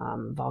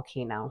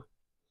 Volcano.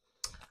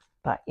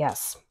 But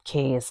yes,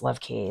 Kay's.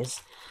 Love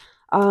Kay's.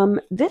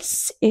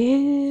 This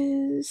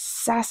is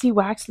Sassy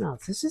Wax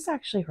Melts. This is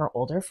actually her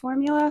older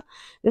formula.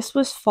 This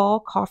was Fall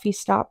Coffee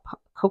Stop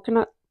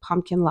Coconut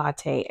Pumpkin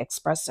Latte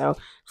Espresso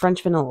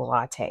French Vanilla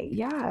Latte.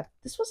 Yeah,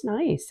 this was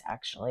nice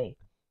actually.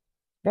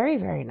 Very,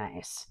 very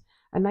nice.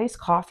 A nice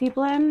coffee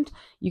blend.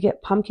 You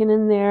get pumpkin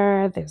in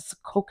there. There's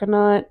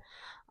coconut,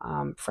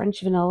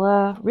 French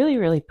vanilla. Really,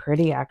 really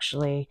pretty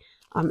actually.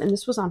 And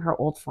this was on her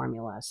old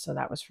formula. So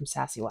that was from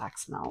Sassy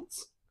Wax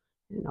Melts.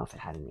 I didn't know if it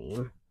had a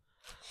name.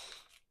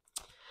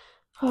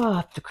 Oh,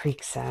 Up the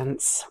Creek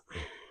Scents.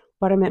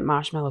 Buttermint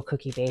Marshmallow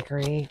Cookie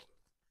Bakery.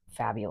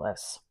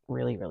 Fabulous.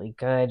 Really, really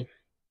good.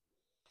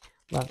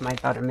 Love my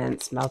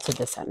buttermints. Melted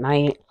this at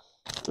night.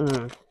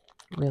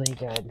 Really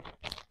good.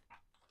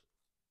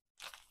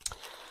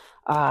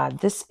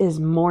 This is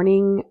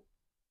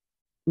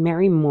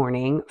Merry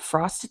Morning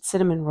Frosted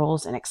Cinnamon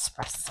Rolls and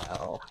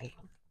Espresso.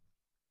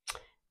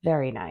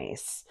 Very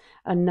nice.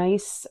 A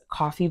nice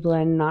coffee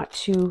blend, not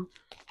too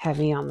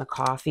heavy on the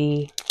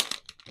coffee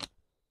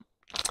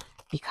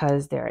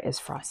because there is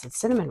frosted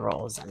cinnamon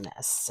rolls in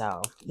this.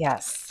 So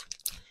yes,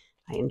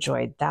 I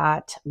enjoyed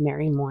that.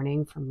 Merry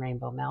Morning from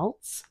Rainbow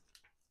Melts.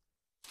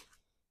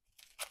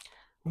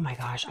 Oh my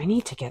gosh, I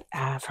need to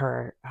have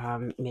her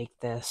make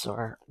this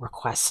or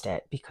request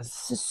it because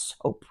this is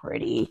so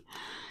pretty.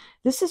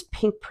 This is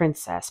Pink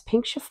Princess,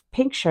 pink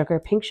sugar,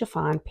 pink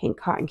chiffon, pink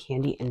cotton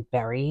candy, and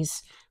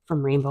berries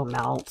from Rainbow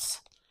Melts.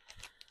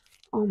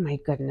 Oh my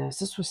goodness,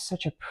 this was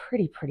such a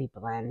pretty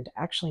blend.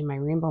 Actually, my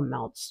Rainbow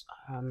Melts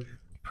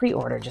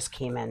pre-order just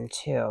came in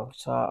too,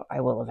 so I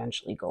will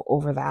eventually go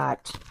over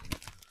that,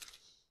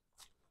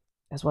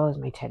 as well as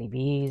my Teddy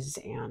Bees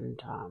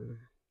and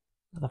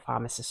the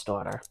Pharmacist's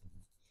Daughter.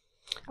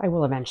 I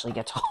will eventually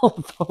get to all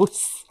of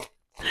those.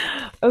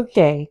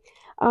 Okay.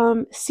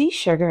 Sea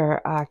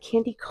Sugar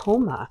Candy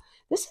Coma.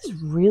 This is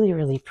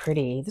really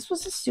pretty. This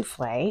was a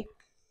souffle,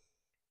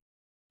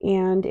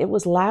 and it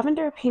was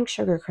lavender, pink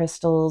sugar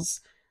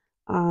crystals,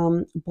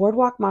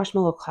 boardwalk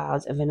marshmallow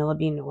clouds, a vanilla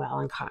bean noel,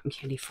 and cotton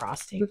candy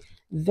frosting.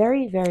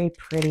 Very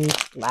pretty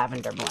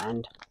lavender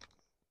blend.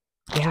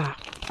 Yeah,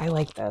 I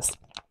like this.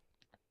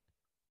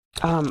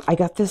 I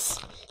got this,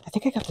 I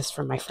think I got this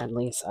from my friend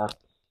Lisa,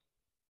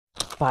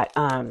 but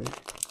I've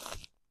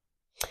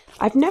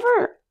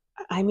never,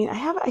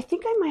 I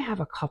think I might have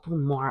a couple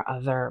more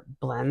other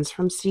blends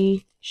from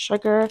Sea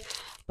Sugar,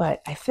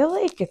 but I feel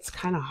like it's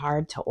kind of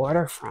hard to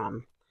order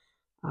from.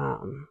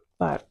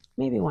 But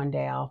maybe one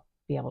day I'll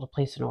be able to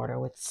place an order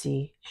with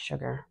Sea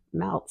Sugar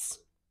Melts.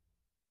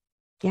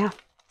 Yeah,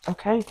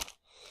 okay.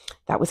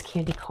 That was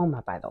Candy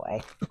Coma, by the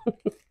way.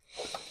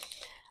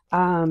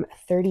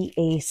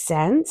 38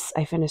 cents.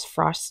 I finished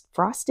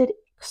Frosted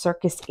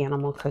Circus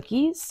Animal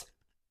Cookies.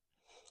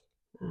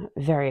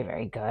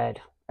 Very good.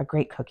 A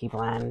great cookie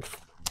blend.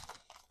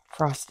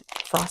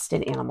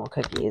 Frosted Animal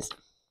Cookies.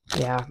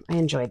 Yeah, I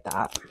enjoyed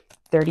that.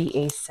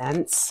 38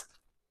 cents.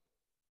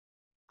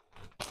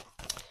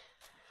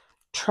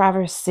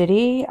 Traverse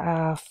City,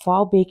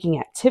 Fall Baking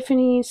at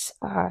Tiffany's,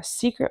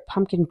 Secret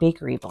Pumpkin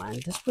Bakery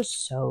Blend. This was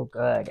so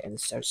good and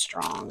so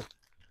strong.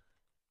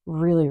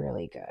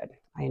 Really good.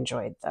 I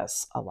enjoyed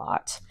this a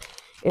lot.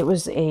 It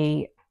was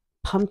a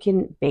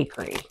pumpkin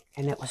bakery,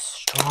 and it was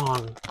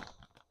strong.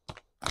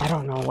 I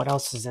don't know what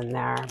else is in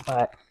there,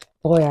 but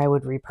boy, I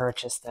would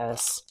repurchase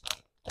this.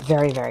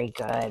 Very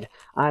good.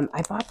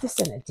 I bought this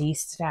in a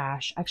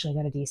D-stash. Actually,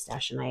 I got a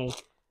D-stash, and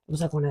it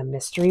was like one of the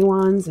mystery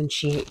ones, and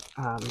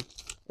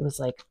it was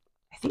like,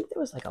 I think there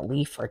was like a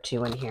leaf or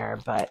two in here,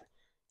 but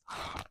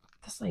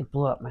this like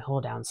blew up my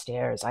whole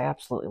downstairs. I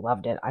absolutely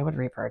loved it. I would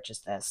repurchase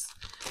this.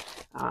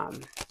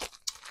 I'm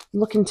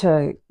looking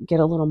to get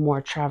a little more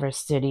Traverse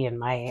City in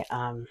my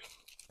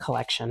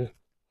collection.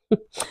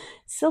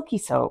 Silky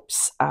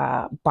Soaps,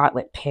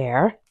 Bartlett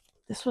Pear.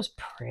 This was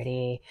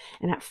pretty.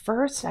 And at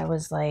first I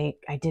was like,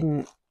 I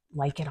didn't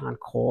like it on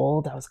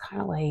cold. I was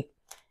kind of like,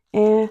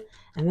 eh.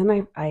 And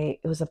then it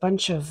was a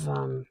bunch of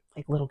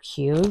like little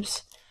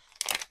cubes.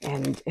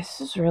 And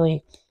this is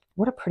really,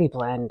 what a pretty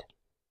blend.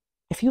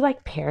 If you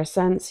like pear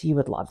scents, you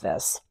would love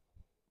this.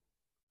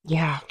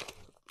 Yeah,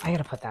 I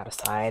gotta put that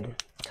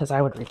aside because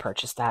I would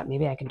repurchase that.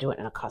 Maybe I can do it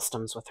in a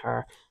customs with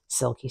her.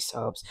 Silky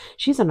Soaps.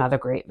 She's another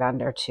great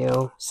vendor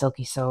too.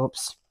 Silky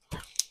Soaps.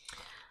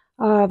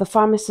 The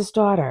Pharmacist's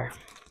Daughter.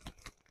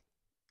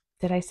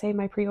 Did I say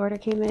my pre-order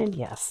came in?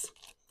 Yes,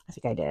 I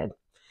think I did.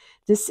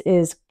 This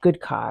is Good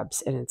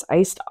Cobs, and it's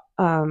iced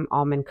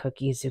almond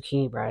cookies,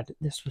 zucchini bread.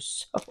 This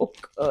was so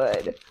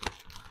good.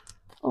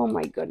 Oh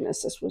my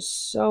goodness, this was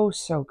so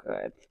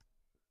good.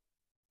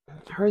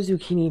 Her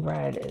zucchini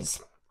bread is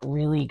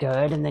really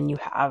good, and then you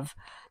have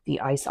the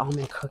iced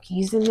almond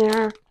cookies in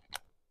there.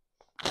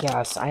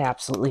 Yes, I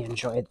absolutely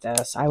enjoyed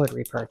this. I would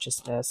repurchase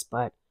this,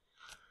 but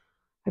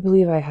I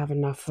believe I have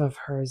enough of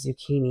her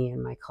zucchini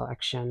in my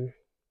collection.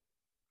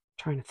 I'm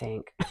trying to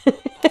think.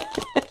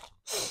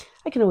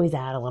 I can always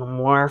add a little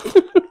more.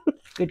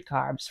 Good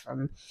carbs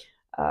from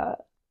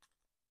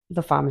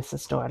the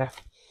Pharmacist's Daughter.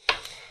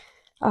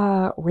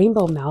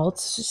 Rainbow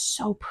Melts. This is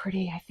so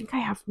pretty. I think I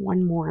have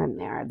one more in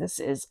there. This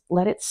is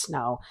Let It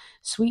Snow.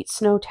 Sweet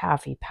Snow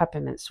Taffy,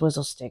 Peppermint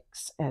Swizzle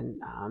Sticks,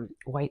 and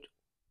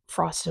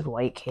frosted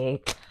white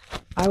cake.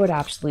 I would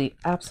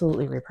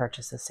absolutely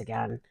repurchase this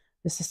again.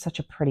 This is such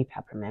a pretty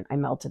peppermint. I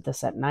melted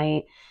this at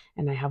night,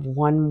 and I have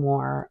one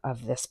more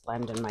of this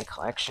blend in my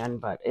collection,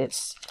 but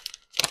it's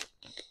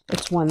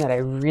one that I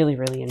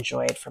really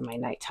enjoyed for my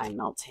nighttime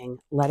melting.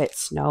 Let It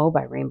Snow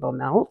by Rainbow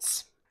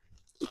Melts.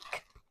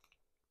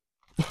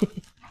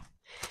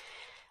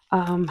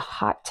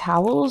 Hot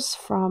towels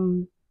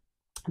from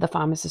the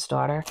Pharmacist's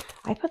Daughter.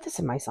 I put this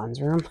in my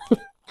son's room.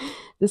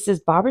 This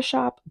is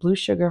Barbershop Blue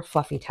Sugar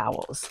Fluffy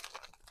Towels.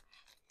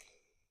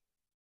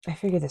 I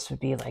figured this would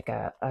be like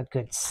a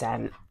good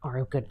scent or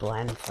a good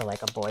blend for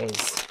like a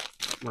boy's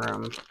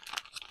room.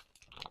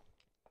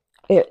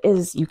 It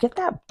is, you get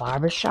that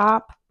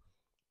Barbershop,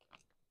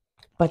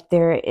 but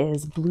there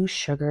is blue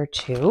sugar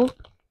too.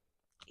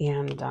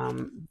 And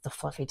the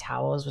fluffy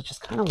towels, which is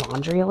kind of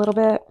laundry a little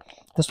bit.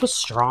 This was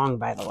strong,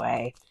 by the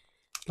way.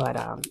 But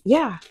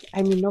yeah,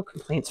 I mean, no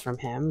complaints from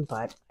him,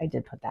 but I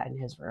did put that in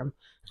his room.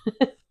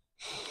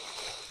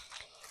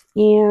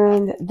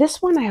 And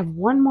this one, I have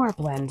one more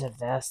blend of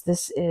this.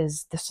 This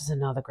is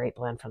another great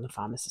blend from the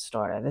Pharmacist's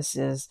Daughter. This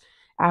is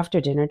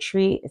after dinner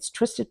treat. It's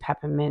twisted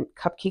peppermint,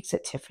 cupcakes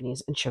at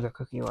Tiffany's, and sugar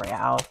cookie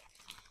royale.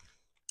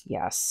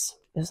 Yes,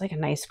 it was like a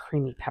nice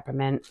creamy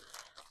peppermint.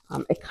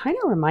 It kind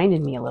of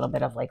reminded me a little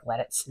bit of like Let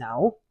It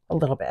Snow, a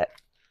little bit.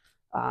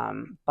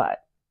 But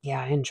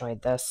yeah, I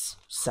enjoyed this.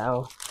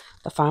 So,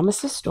 The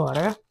Pharmacist's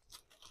Daughter.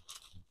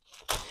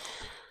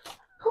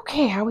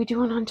 Okay, how are we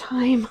doing on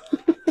time?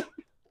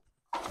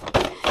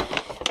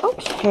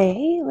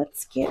 Okay,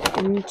 let's get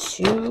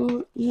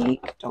into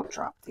Eek. Don't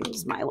drop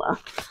things, Myla.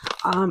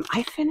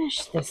 I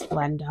finished this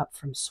blend up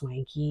from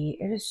Swanky.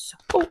 It is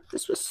so,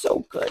 this was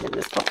so good and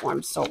this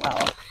performed so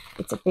well.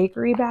 It's a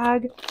bakery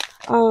bag,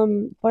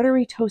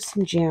 buttery toast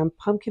and jam,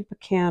 pumpkin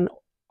pecan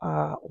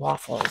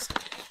waffles.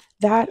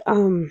 That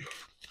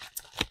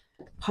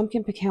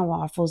pumpkin pecan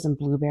waffles and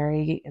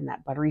blueberry and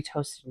that buttery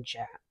toast and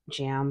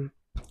jam.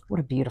 What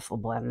a beautiful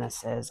blend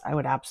this is. I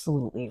would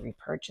absolutely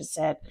repurchase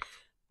it.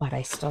 But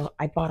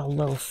I bought a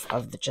loaf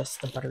of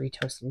just the buttery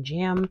toast and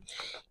jam,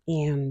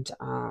 and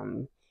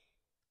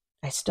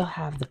I still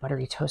have the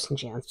buttery toast and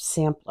jam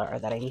sampler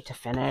that I need to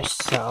finish,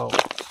 so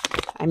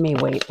I may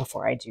wait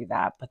before I do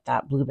that, but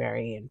that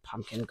blueberry and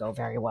pumpkin go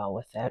very well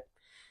with it.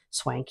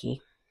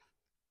 Swanky.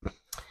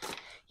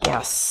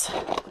 Yes.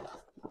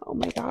 Oh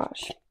my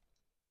gosh.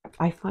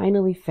 I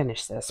finally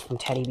finished this from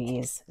Teddy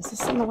B's. Is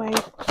this in the way?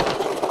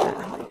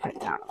 Let me put it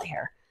down over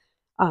here.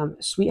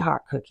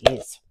 Sweetheart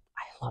cookies.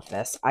 I love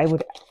this.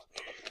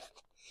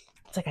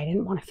 It's like I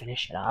didn't want to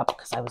finish it up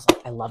because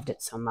I loved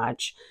it so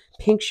much.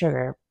 Pink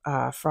sugar,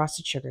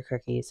 frosted sugar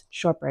cookies,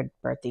 shortbread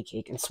birthday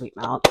cake, and sweet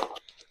melt.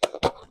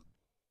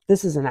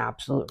 This is an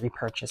absolute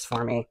repurchase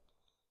for me.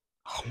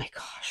 Oh my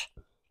gosh.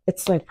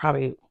 It's like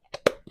probably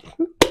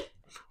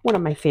one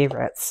of my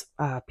favorites,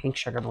 pink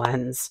sugar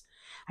blends.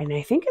 And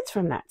I think it's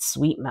from that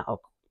sweet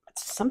milk.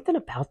 Something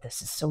about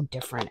this is so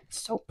different. It's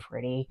so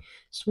pretty.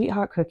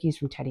 Sweetheart cookies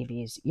from Teddy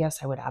B's.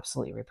 Yes, I would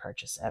absolutely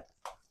repurchase it.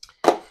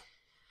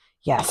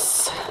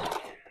 Yes.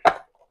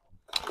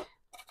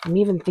 I'm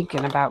even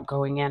thinking about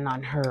going in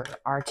on her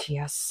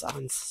RTS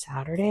on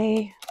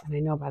Saturday. And I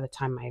know by the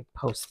time I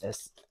post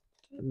this,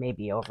 it may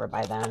be over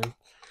by then.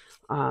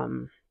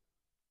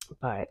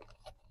 But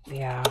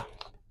yeah,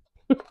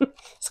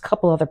 there's a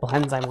couple other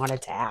blends I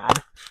wanted to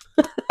add.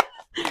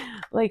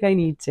 Like I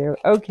need to.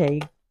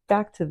 Okay,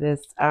 back to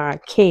this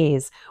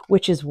K's,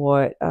 which is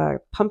what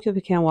pumpkin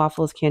pecan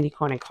waffles, candy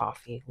corn, and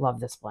coffee. Love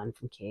this blend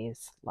from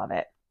K's. Love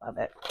it. Love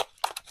it.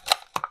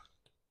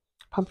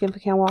 Pumpkin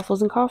pecan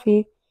waffles and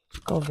coffee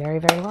go very,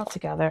 very well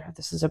together.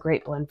 This is a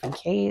great blend from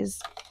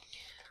K's.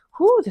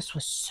 Whew, this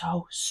was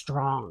so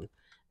strong.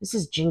 This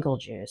is Jingle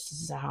Juice.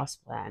 This is a house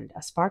blend.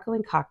 A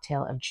sparkling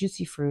cocktail of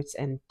juicy fruits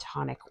and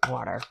tonic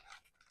water.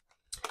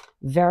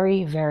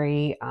 Very,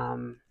 very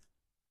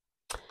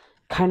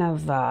kind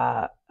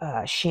of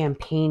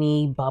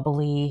champagne-y,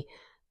 bubbly,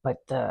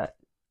 but the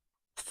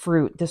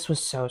fruit, this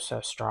was so,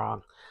 so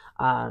strong.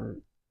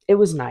 It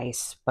was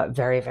nice, but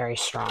very, very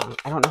strong.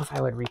 I don't know if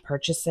I would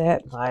repurchase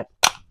it, but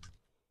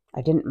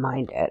I didn't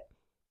mind it.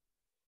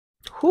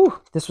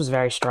 Whew, this was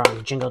very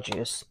strong, Jingle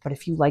Juice. But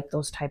if you like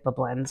those type of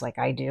blends like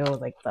I do,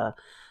 like the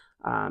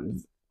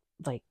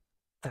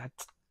that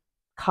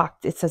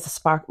it says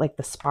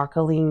the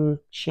sparkling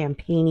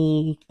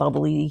champagne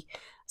bubbly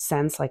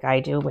scents like I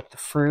do with the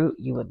fruit,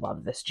 you would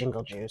love this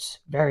Jingle Juice.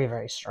 Very,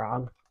 very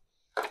strong.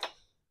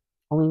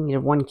 Only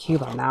needed 1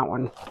 cube on that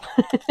one.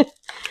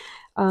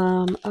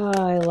 Oh,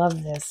 I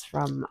love this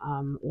from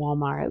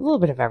Walmart. A little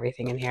bit of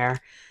everything in here.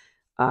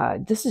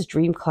 This is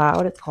Dream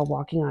Cloud. It's called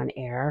Walking on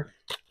Air.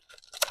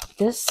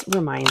 This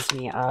reminds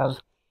me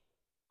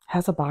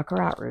has a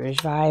Baccarat Rouge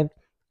vibe.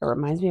 It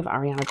reminds me of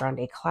Ariana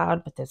Grande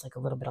Cloud, but there's like a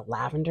little bit of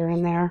lavender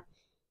in there.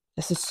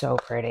 This is so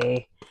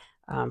pretty.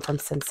 From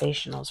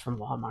Sensationals from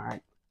Walmart.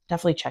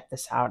 Definitely check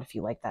this out if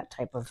you like that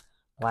type of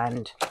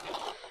blend.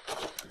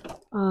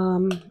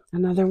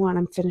 Another one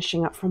I'm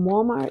finishing up from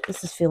Walmart.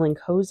 This is Feeling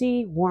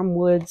Cozy, Warm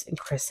Woods, and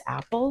Chris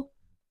Apple.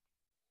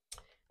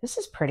 This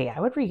is pretty. I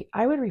would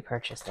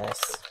repurchase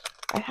this.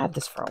 I had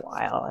this for a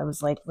while. I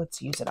was like,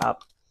 let's use it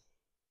up.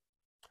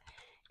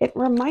 It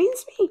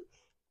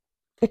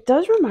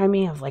does remind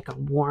me of like a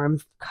warm,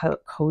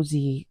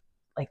 cozy,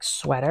 like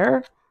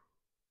sweater.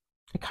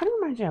 It kind of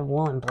reminds me of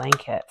Woolen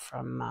Blanket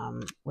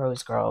from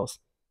Rose Girls,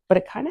 but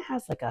it kind of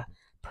has like a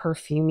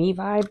perfumey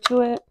vibe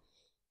to it.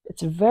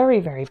 It's very,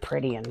 very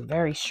pretty and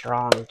very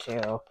strong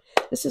too.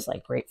 This is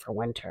like great for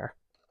winter.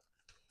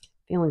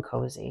 Feeling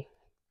Cozy.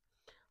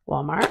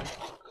 Walmart.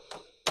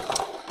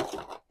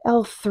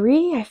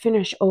 L3, I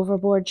finished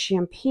Overboard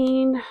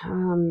Champagne.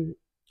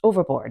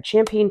 Overboard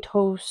Champagne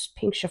Toast,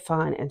 Pink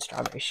Chiffon, and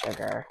Strawberry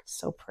Sugar.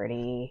 So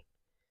pretty.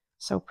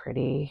 So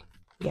pretty.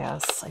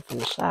 Yes, I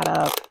finished that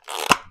up.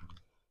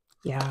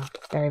 Yeah,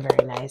 very,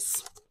 very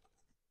nice.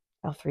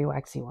 L3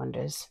 Waxy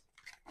Wonders.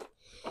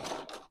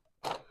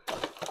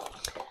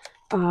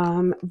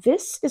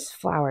 This is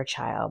Flower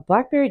Child.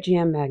 Blackberry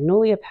Jam,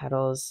 Magnolia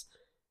Petals,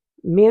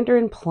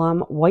 Mandarin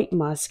Plum, White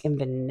Musk, and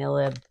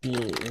Vanilla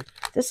Bean.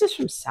 This is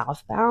from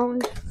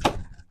Southbound.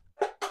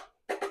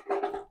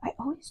 I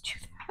always do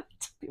that.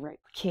 right.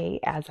 Okay,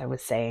 as I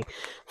was saying,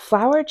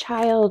 Flower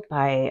Child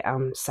by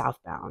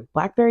Southbound.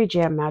 Blackberry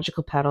Jam,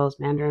 Magical Petals,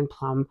 Mandarin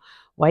Plum,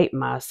 White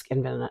Musk,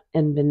 and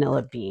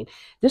Vanilla Bean.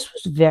 This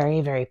was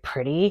very, very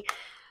pretty.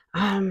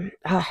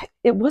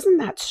 It wasn't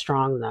that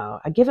strong though.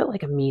 I give it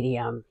like a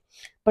medium,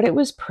 but it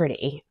was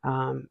pretty.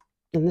 And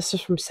this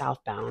is from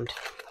Southbound.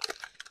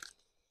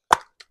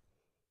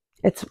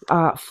 It's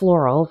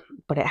floral,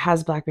 but it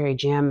has blackberry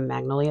jam and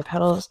magnolia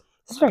petals.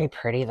 This is very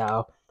pretty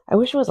though. I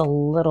wish it was a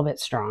little bit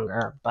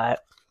stronger,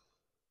 but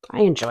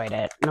I enjoyed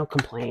it. No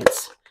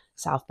complaints.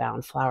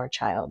 Southbound Flower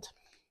Child.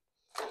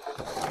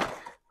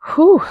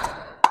 Whew.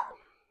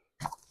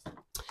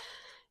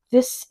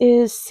 This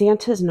is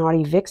Santa's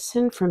Naughty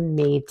Vixen from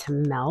Made to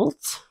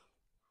Melt.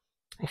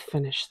 I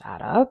finished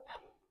that up.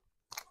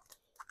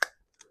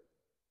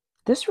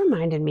 This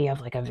reminded me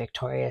of like a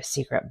Victoria's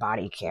Secret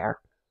body care.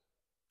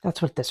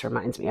 That's what this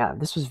reminds me of.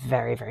 This was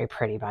very, very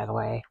pretty, by the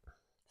way.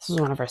 This is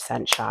one of our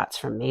scent shots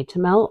from Made to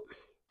Melt.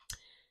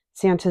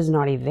 Santa's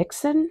Naughty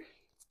Vixen.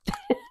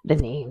 The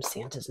name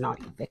Santa's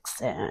Naughty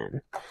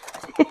Vixen.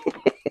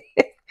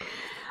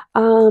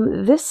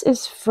 This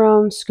is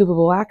from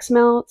Scoopable Wax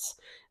Melts.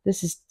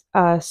 This is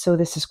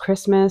this is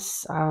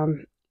Christmas,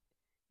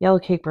 yellow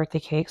cake, birthday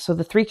cake. So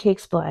the 3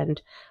 cakes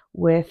blend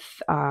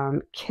with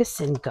Kiss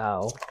and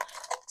Go.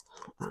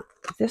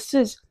 This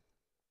is,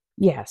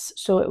 yes,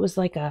 so it was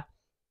like a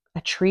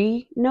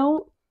tree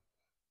note.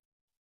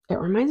 It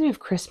reminds me of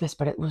Christmas,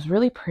 but it was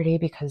really pretty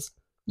because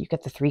you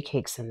get the 3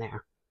 cakes in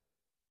there.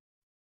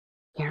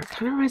 Yeah, it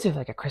kind of reminds me of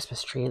like a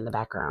Christmas tree in the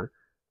background.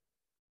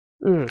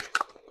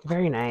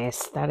 Very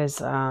nice. That is,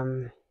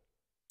 so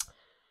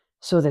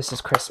this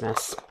is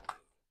Christmas.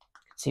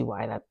 See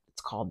why that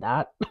it's called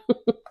that.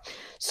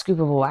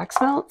 Scoopable Wax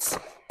Melts.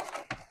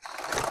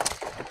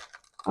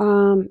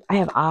 I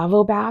have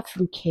Avo Bath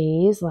from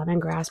Kay's,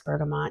 lemongrass,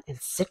 bergamot, and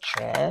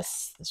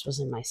citrus. This was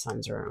in my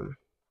son's room.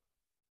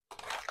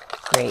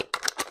 Great.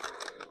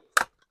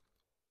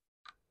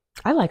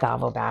 I like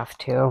Avo Bath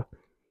too.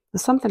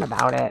 There's something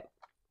about it.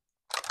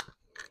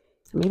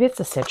 Maybe it's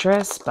the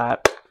citrus,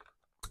 but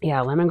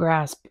yeah,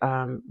 lemongrass,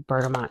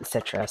 bergamot, and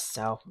citrus.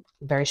 So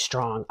very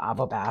strong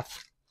Avo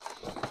Bath.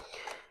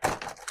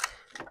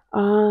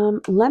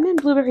 Lemon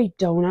blueberry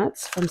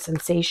donuts from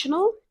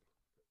Sensational.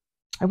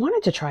 I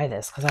wanted to try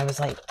this because I was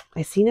like,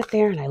 I seen it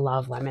there and I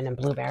love lemon and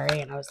blueberry,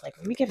 and I was like,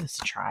 let me give this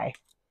a try.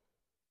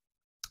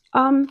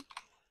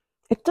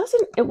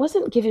 It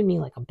wasn't giving me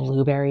like a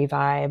blueberry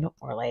vibe,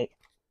 or like,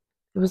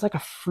 it was like a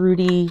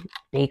fruity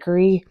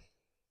bakery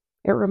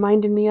it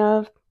reminded me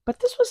of, but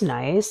this was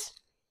nice.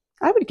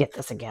 I would get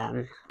this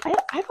again. I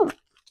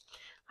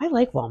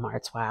like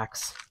Walmart's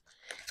wax.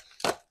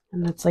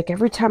 And it's like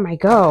every time I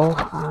go,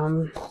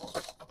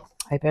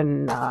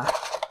 every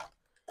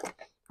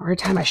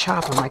time I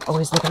shop, I'm like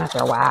always looking at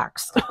their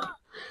wax.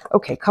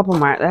 Okay, couple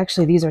more.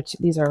 Actually, these are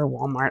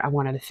Walmart. I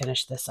wanted to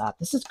finish this up.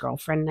 This is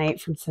Girlfriend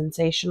Night from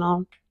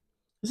Sensational.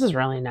 This is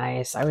really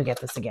nice. I would get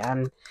this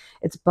again.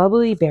 It's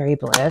Bubbly Berry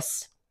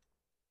Bliss.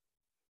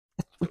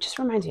 It just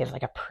reminds me of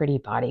like a pretty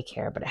body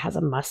care, but it has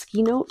a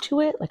musky note to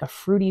it, like a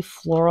fruity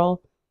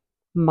floral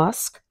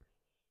musk.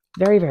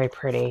 Very, very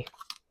pretty.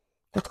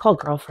 That's called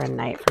Girlfriend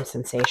Night from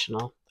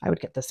Sensational. I would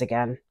get this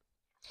again.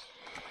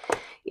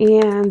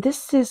 And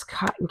this is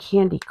Cotton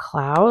Candy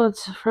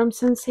Clouds from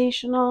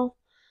Sensational.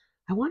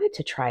 I wanted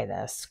to try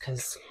this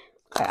because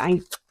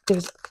I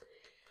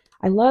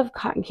love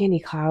Cotton Candy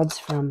Clouds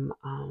from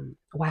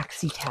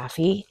Waxy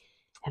Taffy,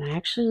 and I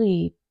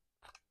actually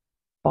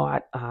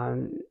bought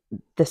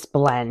this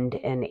blend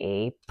in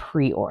a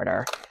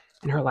pre-order,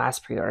 in her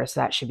last pre-order, so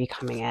that should be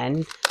coming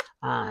in.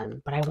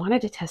 But I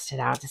wanted to test it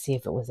out to see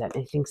if it was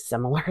anything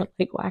similar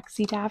like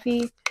Waxy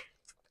Taffy.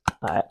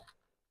 But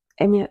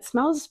I mean, it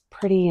smells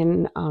pretty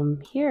in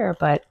here,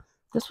 but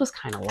this was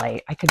kind of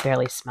light. I could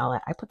barely smell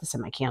it. I put this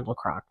in my candle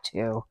crock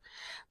too,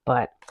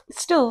 but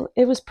still,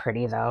 it was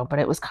pretty though, but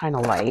it was kind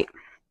of light.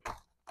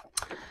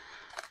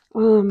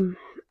 Oh,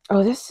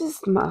 this is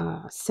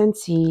my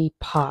Scentsy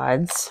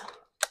Pods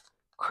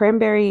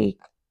Cranberry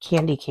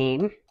Candy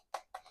Cane.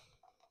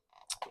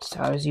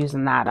 So I was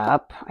using that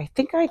up. I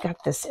think I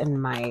got this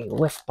in my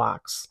Whiff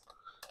box.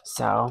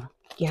 So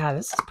yeah,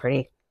 this is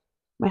pretty.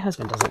 My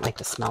husband doesn't like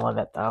the smell of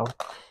it though.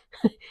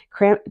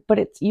 But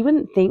it's, you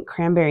wouldn't think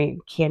cranberry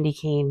candy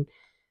cane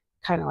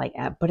kind of like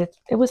that, but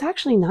it was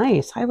actually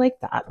nice. I like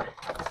that.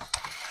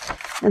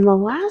 And the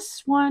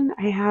last one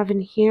I have in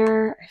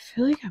here, I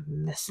feel like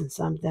I'm missing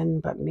something,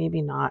 but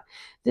maybe not.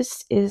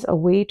 This is A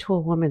Way to a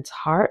Woman's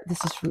Heart.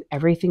 This is from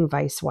Everything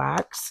Vice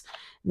Wax.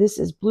 This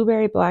is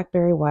blueberry,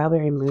 blackberry,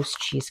 wildberry mousse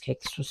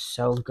cheesecake. This was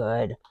so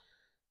good.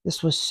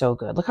 This was so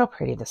good. Look how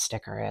pretty the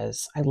sticker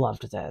is. I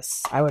loved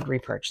this. I would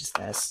repurchase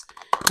this.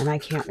 And I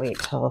can't wait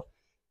till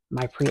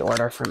my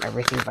pre-order from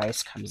Everything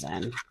Vice comes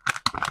in.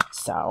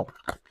 So,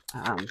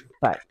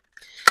 but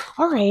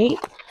all right,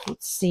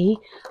 let's see.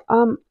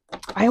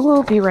 I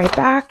will be right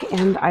back,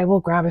 and I will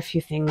grab a few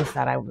things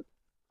that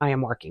I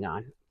am working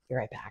on. Be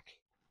right back.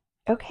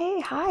 Okay,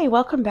 hi,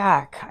 welcome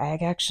back. I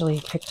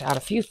actually picked out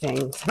a few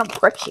things that I'm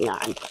working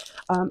on.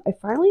 I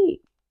finally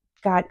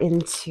got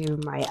into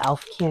my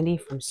elf candy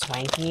from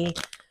Swanky.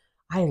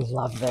 I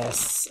love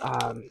this.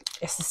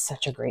 This is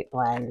such a great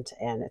blend,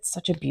 and it's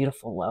such a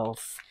beautiful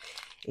loaf.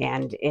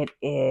 And it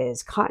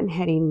is Cotton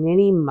Heady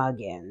Ninny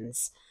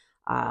Muggins,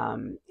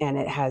 and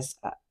it has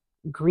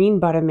green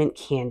buttermint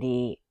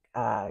candy,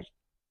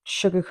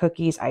 sugar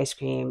cookies, ice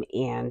cream,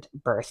 and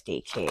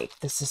birthday cake.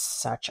 This is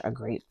such a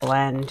great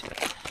blend.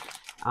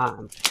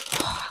 I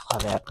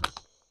love it.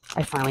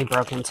 I finally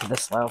broke into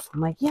this loaf.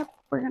 I'm like, yep,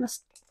 we're going to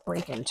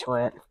break into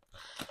it.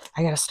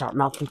 I got to start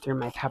melting through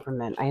my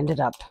peppermint. I ended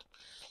up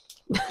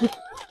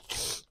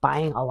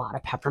buying a lot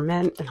of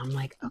peppermint, and I'm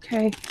like,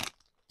 okay,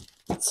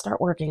 let's start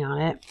working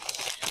on it.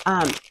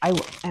 I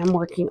am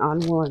working on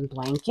Woolen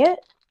Blanket.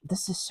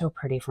 This is so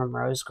pretty from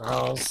Rose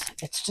Girls.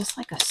 It's just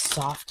like a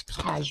soft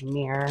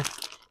cashmere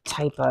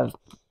type of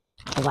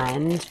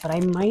blend, but I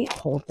might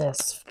hold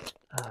this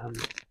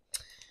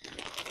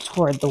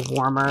toward the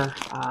warmer,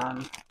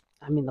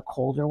 the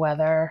colder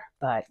weather,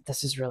 but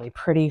this is really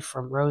pretty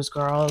from Rose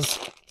Girls.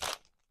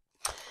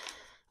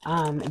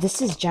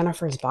 This is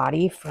Jennifer's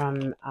Body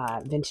from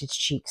Vintage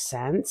Cheek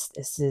Scents.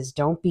 This is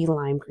Don't Be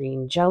Lime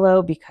Green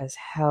Jello because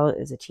Hell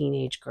is a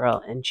teenage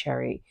girl and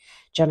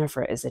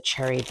Jennifer is a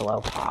cherry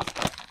blow pop.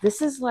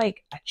 This is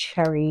like a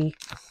cherry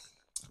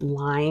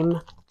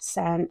lime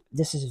scent.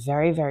 This is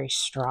very, very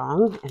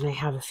strong, and I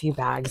have a few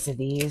bags of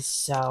these,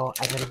 so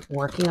I've been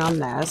working on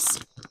this.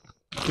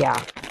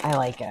 Yeah, I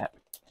like it.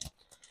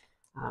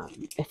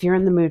 If you're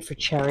in the mood for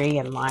cherry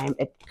and lime,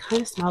 it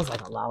kind of smells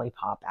like a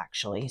lollipop,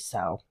 actually,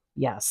 so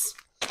yes.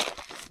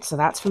 So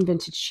that's from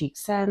Vintage Chic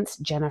Scents,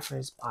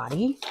 Jennifer's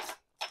Body.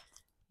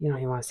 You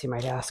want to see my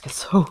desk.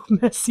 It's so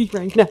messy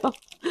right now.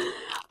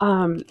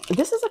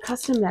 This is a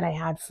custom that I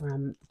had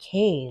from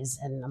Kay's,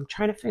 and I'm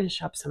trying to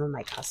finish up some of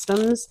my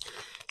customs.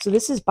 So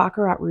this is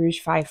Baccarat Rouge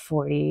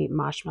 540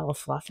 Marshmallow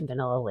Fluff and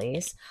Vanilla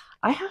Lace.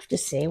 I have to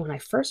say, when I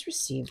first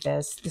received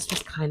this was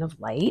kind of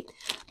light,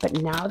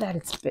 but now that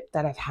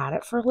I've had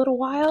it for a little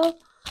while,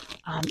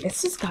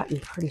 it's just gotten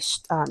pretty,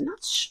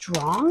 not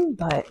strong,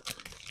 but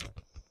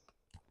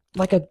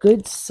like a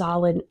good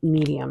solid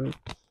medium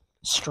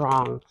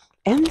strong.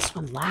 And this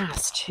one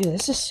lasts too.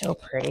 This is so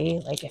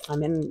pretty. Like if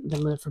I'm in the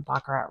mood for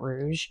Baccarat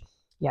Rouge,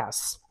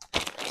 yes.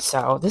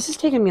 So this is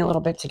taking me a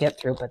little bit to get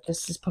through, but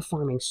this is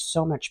performing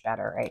so much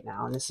better right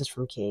now. And this is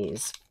from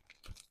Kay's.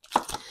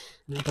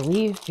 And I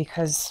believe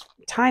because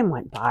time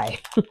went by.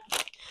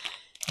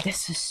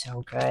 This is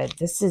so good.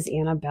 This is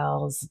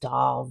Annabelle's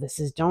Doll. This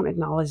is Don't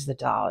Acknowledge the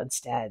Doll.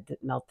 Instead,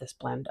 melt this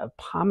blend of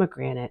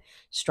pomegranate,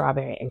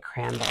 strawberry, and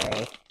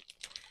cranberry.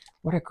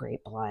 What a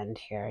great blend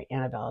here.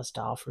 Annabelle's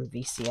Doll from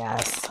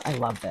VCS. I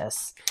love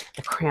this.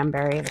 The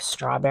cranberry, the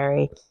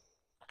strawberry,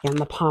 and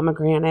the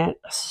pomegranate.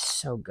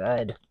 So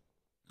good.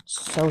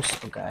 So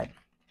good.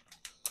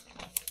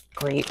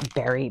 Great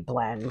berry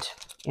blend.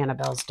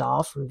 Annabelle's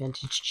Doll from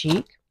Vintage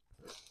Cheek.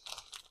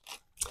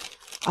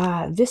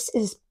 This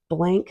is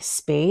Blank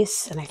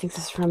Space, and I think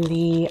this is from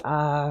the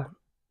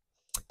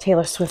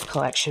Taylor Swift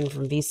collection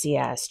from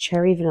VCS.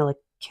 Cherry Vanilla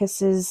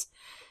Kisses,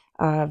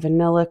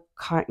 Vanilla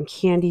Cotton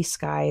Candy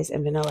Skies,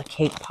 and Vanilla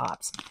Cake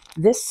Pops.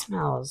 This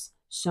smells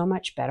so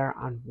much better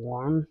on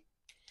warm.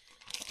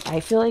 I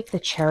feel like the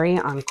cherry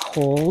on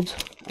cold,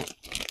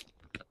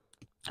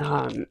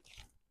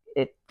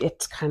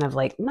 it's kind of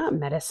like, not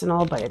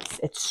medicinal, but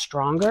it's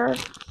stronger.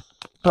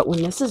 But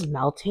when this is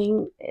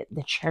melting,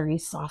 the cherry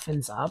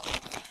softens up.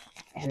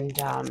 And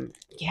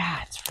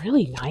yeah, it's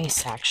really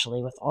nice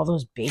actually with all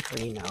those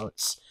bakery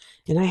notes.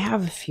 And I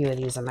have a few of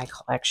these in my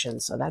collection.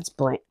 So that's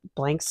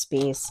Blank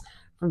Space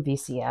from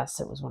VCS.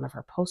 It was one of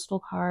her postal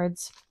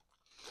cards.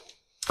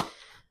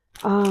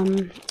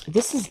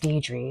 This is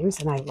Daydreams,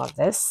 and I love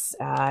this.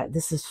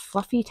 This is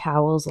Fluffy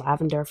Towels,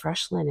 Lavender,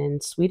 Fresh Linen,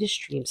 Swedish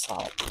Stream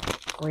Salt.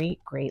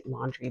 Great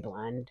laundry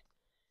blend.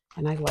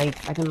 And I've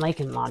been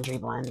liking laundry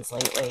blends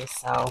lately,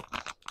 so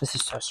this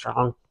is so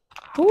strong.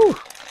 Whew.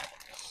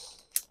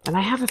 And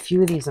I have a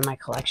few of these in my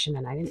collection,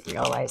 and I didn't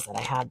realize that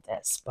I had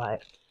this,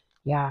 but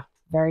yeah,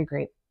 very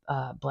great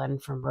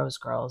blend from Rose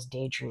Girls,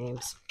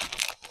 Daydreams.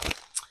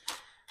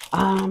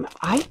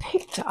 I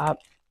picked up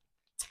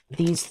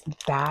these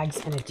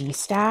bags in a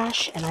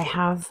D-stash, and I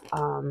have,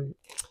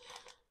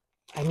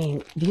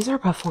 these are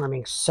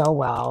performing so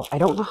well. I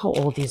don't know how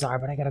old these are,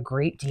 but I got a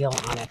great deal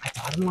on it. I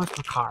bought them off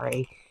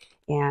Macari,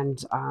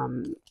 and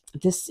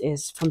this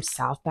is from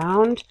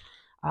Southbound.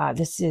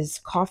 This is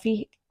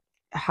Coffee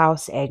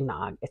House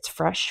Eggnog. It's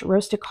fresh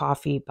roasted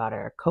coffee,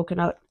 butter,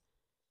 coconut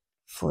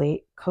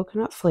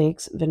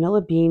flakes,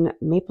 vanilla bean,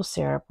 maple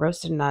syrup,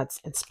 roasted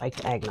nuts, and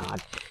spiked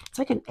eggnog. It's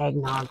like an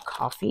eggnog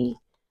coffee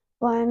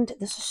blend.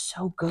 This is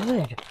so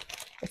good.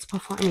 It's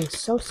performing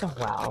so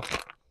well.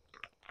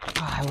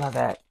 Oh, I love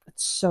it.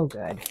 It's so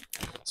good.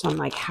 So I'm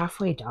like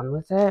halfway done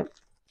with it.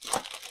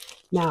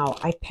 Now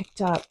I picked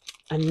up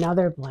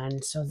another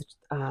blend. So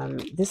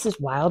this is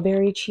Wild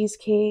Berry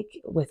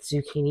Cheesecake with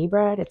zucchini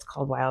bread. It's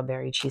called Wild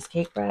Berry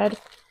Cheesecake Bread.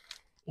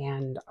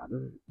 And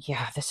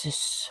yeah, this is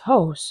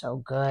so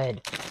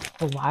good.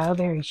 The Wild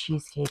Berry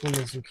Cheesecake and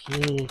the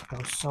zucchini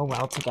go so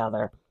well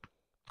together.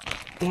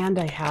 And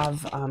I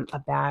have a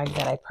bag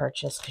that I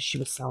purchased because she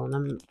was selling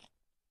them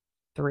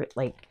through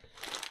like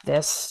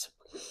this,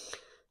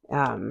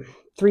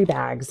 3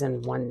 bags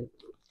and one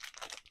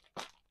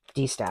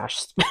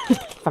de-stash,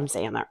 if I'm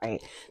saying that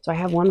right. So I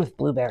have one with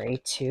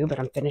blueberry too, but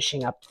I'm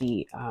finishing up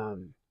the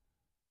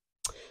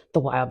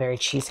wild berry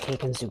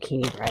cheesecake and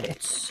zucchini bread.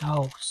 It's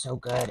so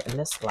good, and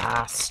this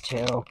lasts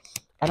too.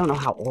 I don't know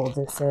how old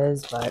this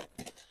is, but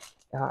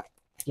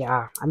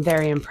yeah, I'm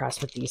very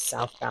impressed with these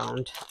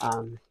southbound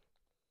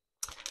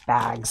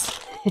bags.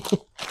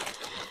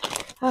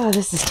 Oh,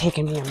 this is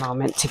taking me a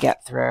moment to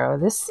get through.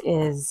 This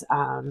is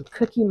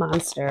Cookie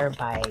Monster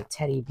by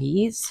Teddy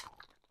Bees.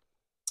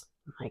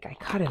 Like, I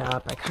cut it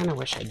up. I kind of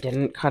wish I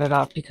didn't cut it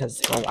up because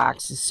the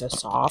wax is so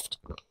soft.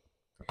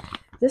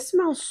 This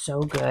smells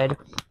so good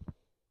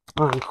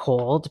on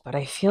cold, but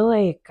I feel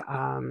like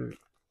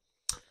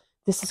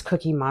this is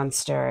Cookie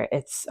Monster.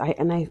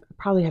 I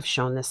probably have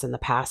shown this in the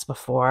past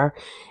before.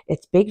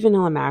 It's baked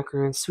vanilla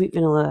macaroons, sweet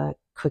vanilla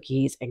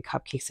cookies, and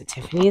cupcakes at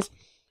Tiffany's.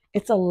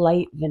 It's a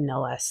light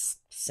vanilla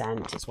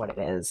scent is what it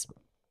is.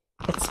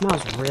 It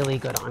smells really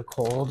good on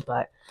cold,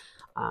 but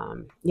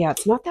yeah,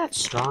 it's not that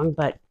strong,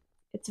 but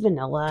it's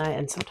vanilla,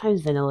 and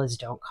sometimes vanillas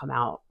don't come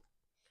out,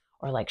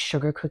 or like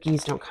sugar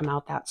cookies don't come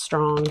out that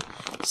strong.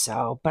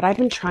 So, but I've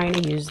been trying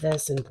to use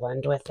this and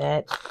blend with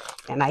it,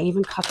 and I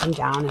even cut them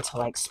down into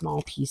like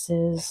small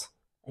pieces,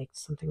 like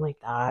something like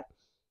that.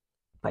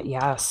 But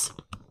yes,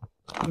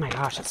 oh my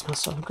gosh, it smells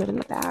so good in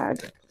the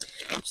bag.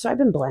 So I've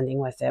been blending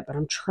with it, but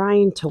I'm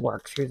trying to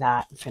work through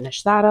that and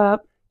finish that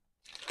up.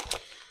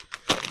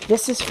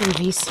 This is from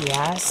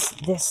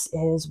VCS. This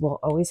is Will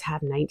Always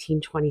Have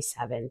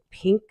 1927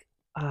 Pink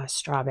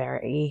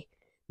Strawberry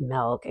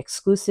Milk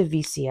Exclusive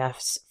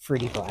VCS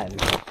Fruity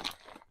Blend.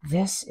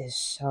 This is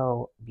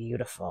so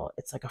beautiful.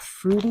 It's like a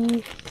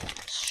fruity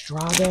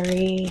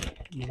strawberry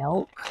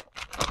milk.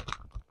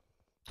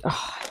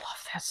 Oh, I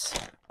love this.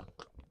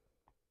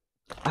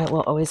 I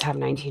Will Always Have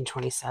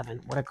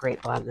 1927. What a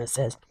great blend this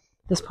is.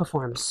 This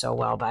performs so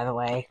well, by the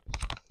way.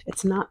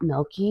 It's not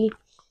milky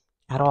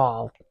at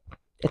all.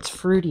 It's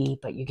fruity,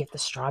 but you get the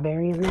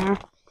strawberry in there.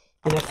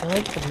 And I feel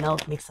like the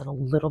milk makes it a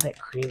little bit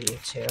creamy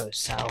too.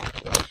 So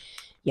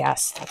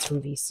yes, that's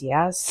from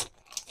VCS.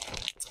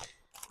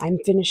 I'm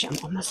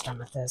almost done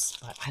with this,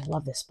 but I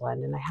love this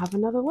blend. And I have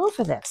another loaf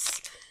of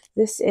this.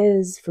 This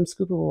is from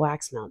Scoopable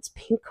Wax Melts.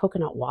 Pink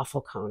Coconut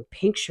Waffle Cone,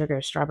 Pink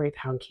Sugar Strawberry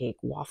Pound Cake,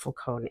 Waffle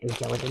Cone, and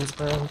Gilligan's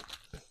Brew.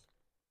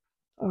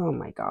 Oh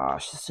my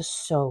gosh, this is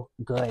so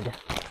good.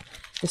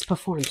 This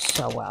performs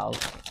so well.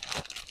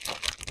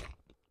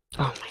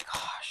 Oh my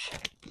gosh.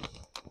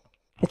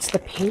 It's the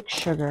pink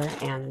sugar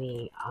and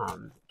the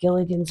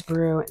Gilligan's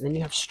Brew, and then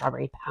you have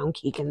strawberry pound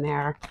cake in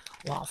there,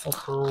 waffle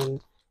cone.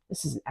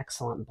 This is an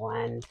excellent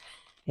blend.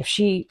 If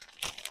she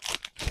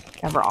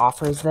ever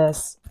offers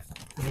this,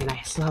 I mean,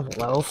 I still have a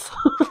loaf,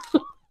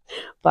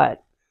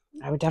 but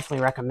I would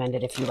definitely recommend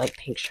it if you like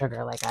pink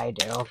sugar like I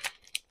do.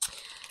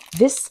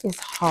 This is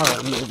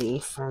Horror Movie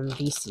from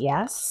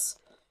VCS.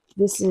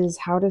 This is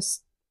How to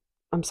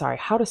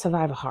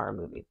Survive a Horror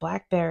Movie.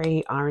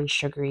 Blackberry, orange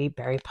sugary,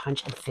 berry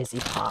punch, and fizzy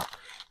pop.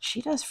 She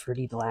does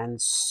fruity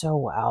blends so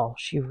well.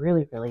 She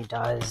really, really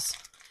does.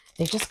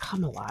 They just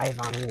come alive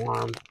on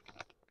warm.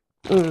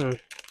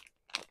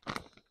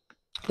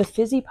 The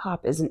fizzy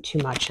pop isn't too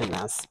much in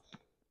this.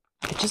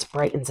 It just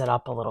brightens it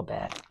up a little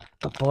bit.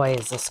 But boy,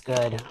 is this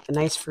good. A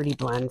nice fruity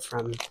blend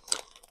from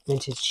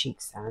Vintage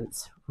Chic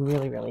Scents.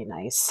 Really, really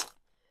nice.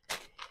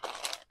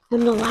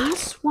 And the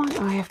last one,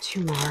 I have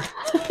 2 more.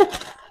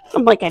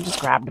 I'm like, I just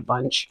grabbed a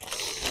bunch.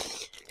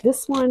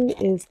 This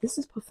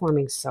is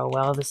performing so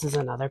well. This is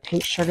another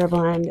pink sugar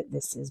blend.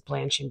 This is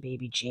Blanche and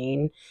Baby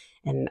Jean.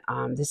 And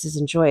this is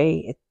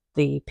Enjoy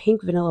the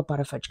pink vanilla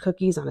butterfudge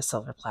cookies on a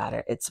silver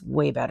platter. It's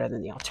way better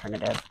than the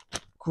alternative.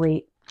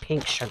 Great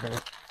pink sugar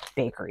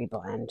bakery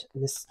blend.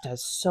 And this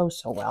does so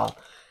well.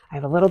 I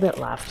have a little bit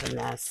left in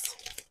this.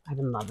 I've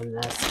been loving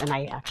this. And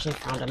I actually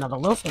found another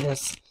loaf of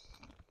this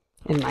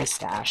in my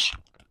stash.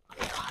 Oh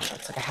my gosh,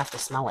 it's like I have to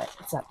smell it.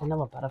 It's that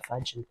vanilla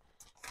butterfudge and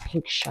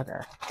pink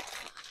sugar.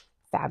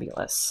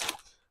 Fabulous.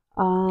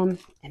 And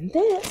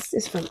this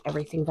is from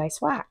Everything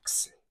Vice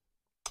Wax.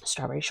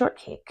 Strawberry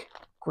shortcake.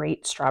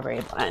 Great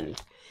strawberry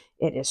blend.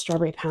 It is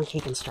strawberry pound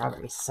cake and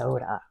strawberry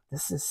soda.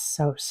 This is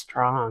so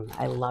strong.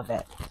 I love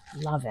it.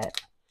 Love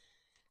it.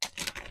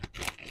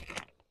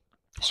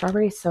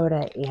 Strawberry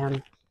soda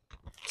and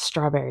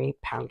strawberry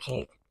pound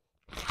cake.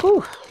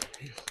 Whew.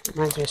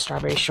 Reminds me of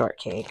strawberry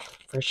shortcake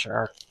for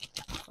sure.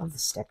 Love the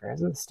sticker.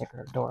 Isn't the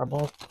sticker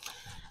adorable?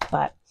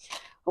 But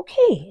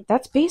okay,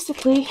 that's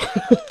basically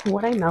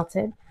what I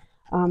melted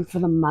for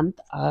the month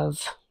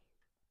of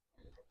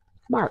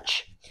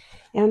March.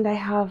 And I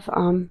have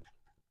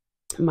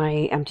my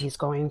empties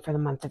going for the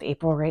month of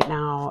April right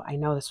now. I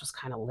know this was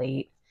kind of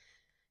late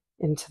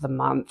into the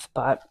month,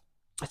 but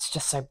it's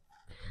just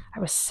I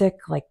was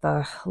sick like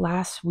the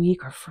last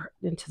week or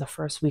into the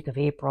first week of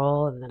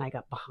April, and then I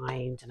got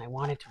behind, and I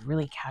wanted to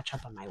really catch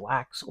up on my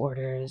wax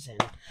orders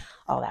and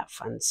all that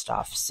fun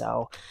stuff.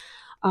 So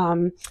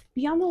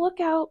Be on the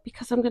lookout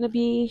because I'm going to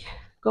be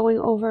going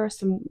over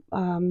some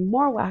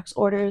more wax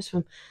orders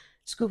from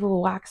Scuba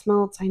Wax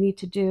Melts I need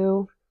to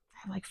do. I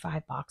have like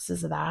 5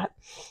 boxes of that.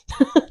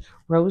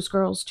 Rose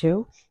Girls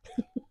too.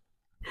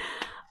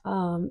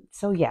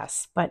 So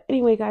yes, but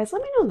anyway, guys,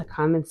 let me know in the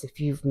comments if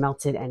you've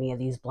melted any of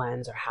these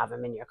blends or have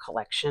them in your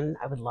collection.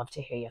 I would love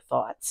to hear your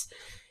thoughts.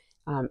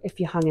 If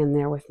you hung in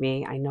there with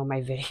me, I know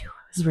my video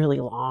was really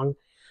long.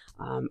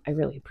 I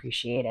really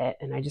appreciate it.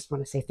 And I just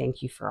want to say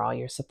thank you for all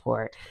your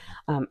support.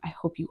 I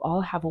hope you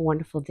all have a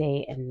wonderful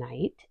day and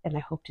night, and I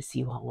hope to see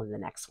you all in the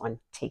next one.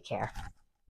 Take care.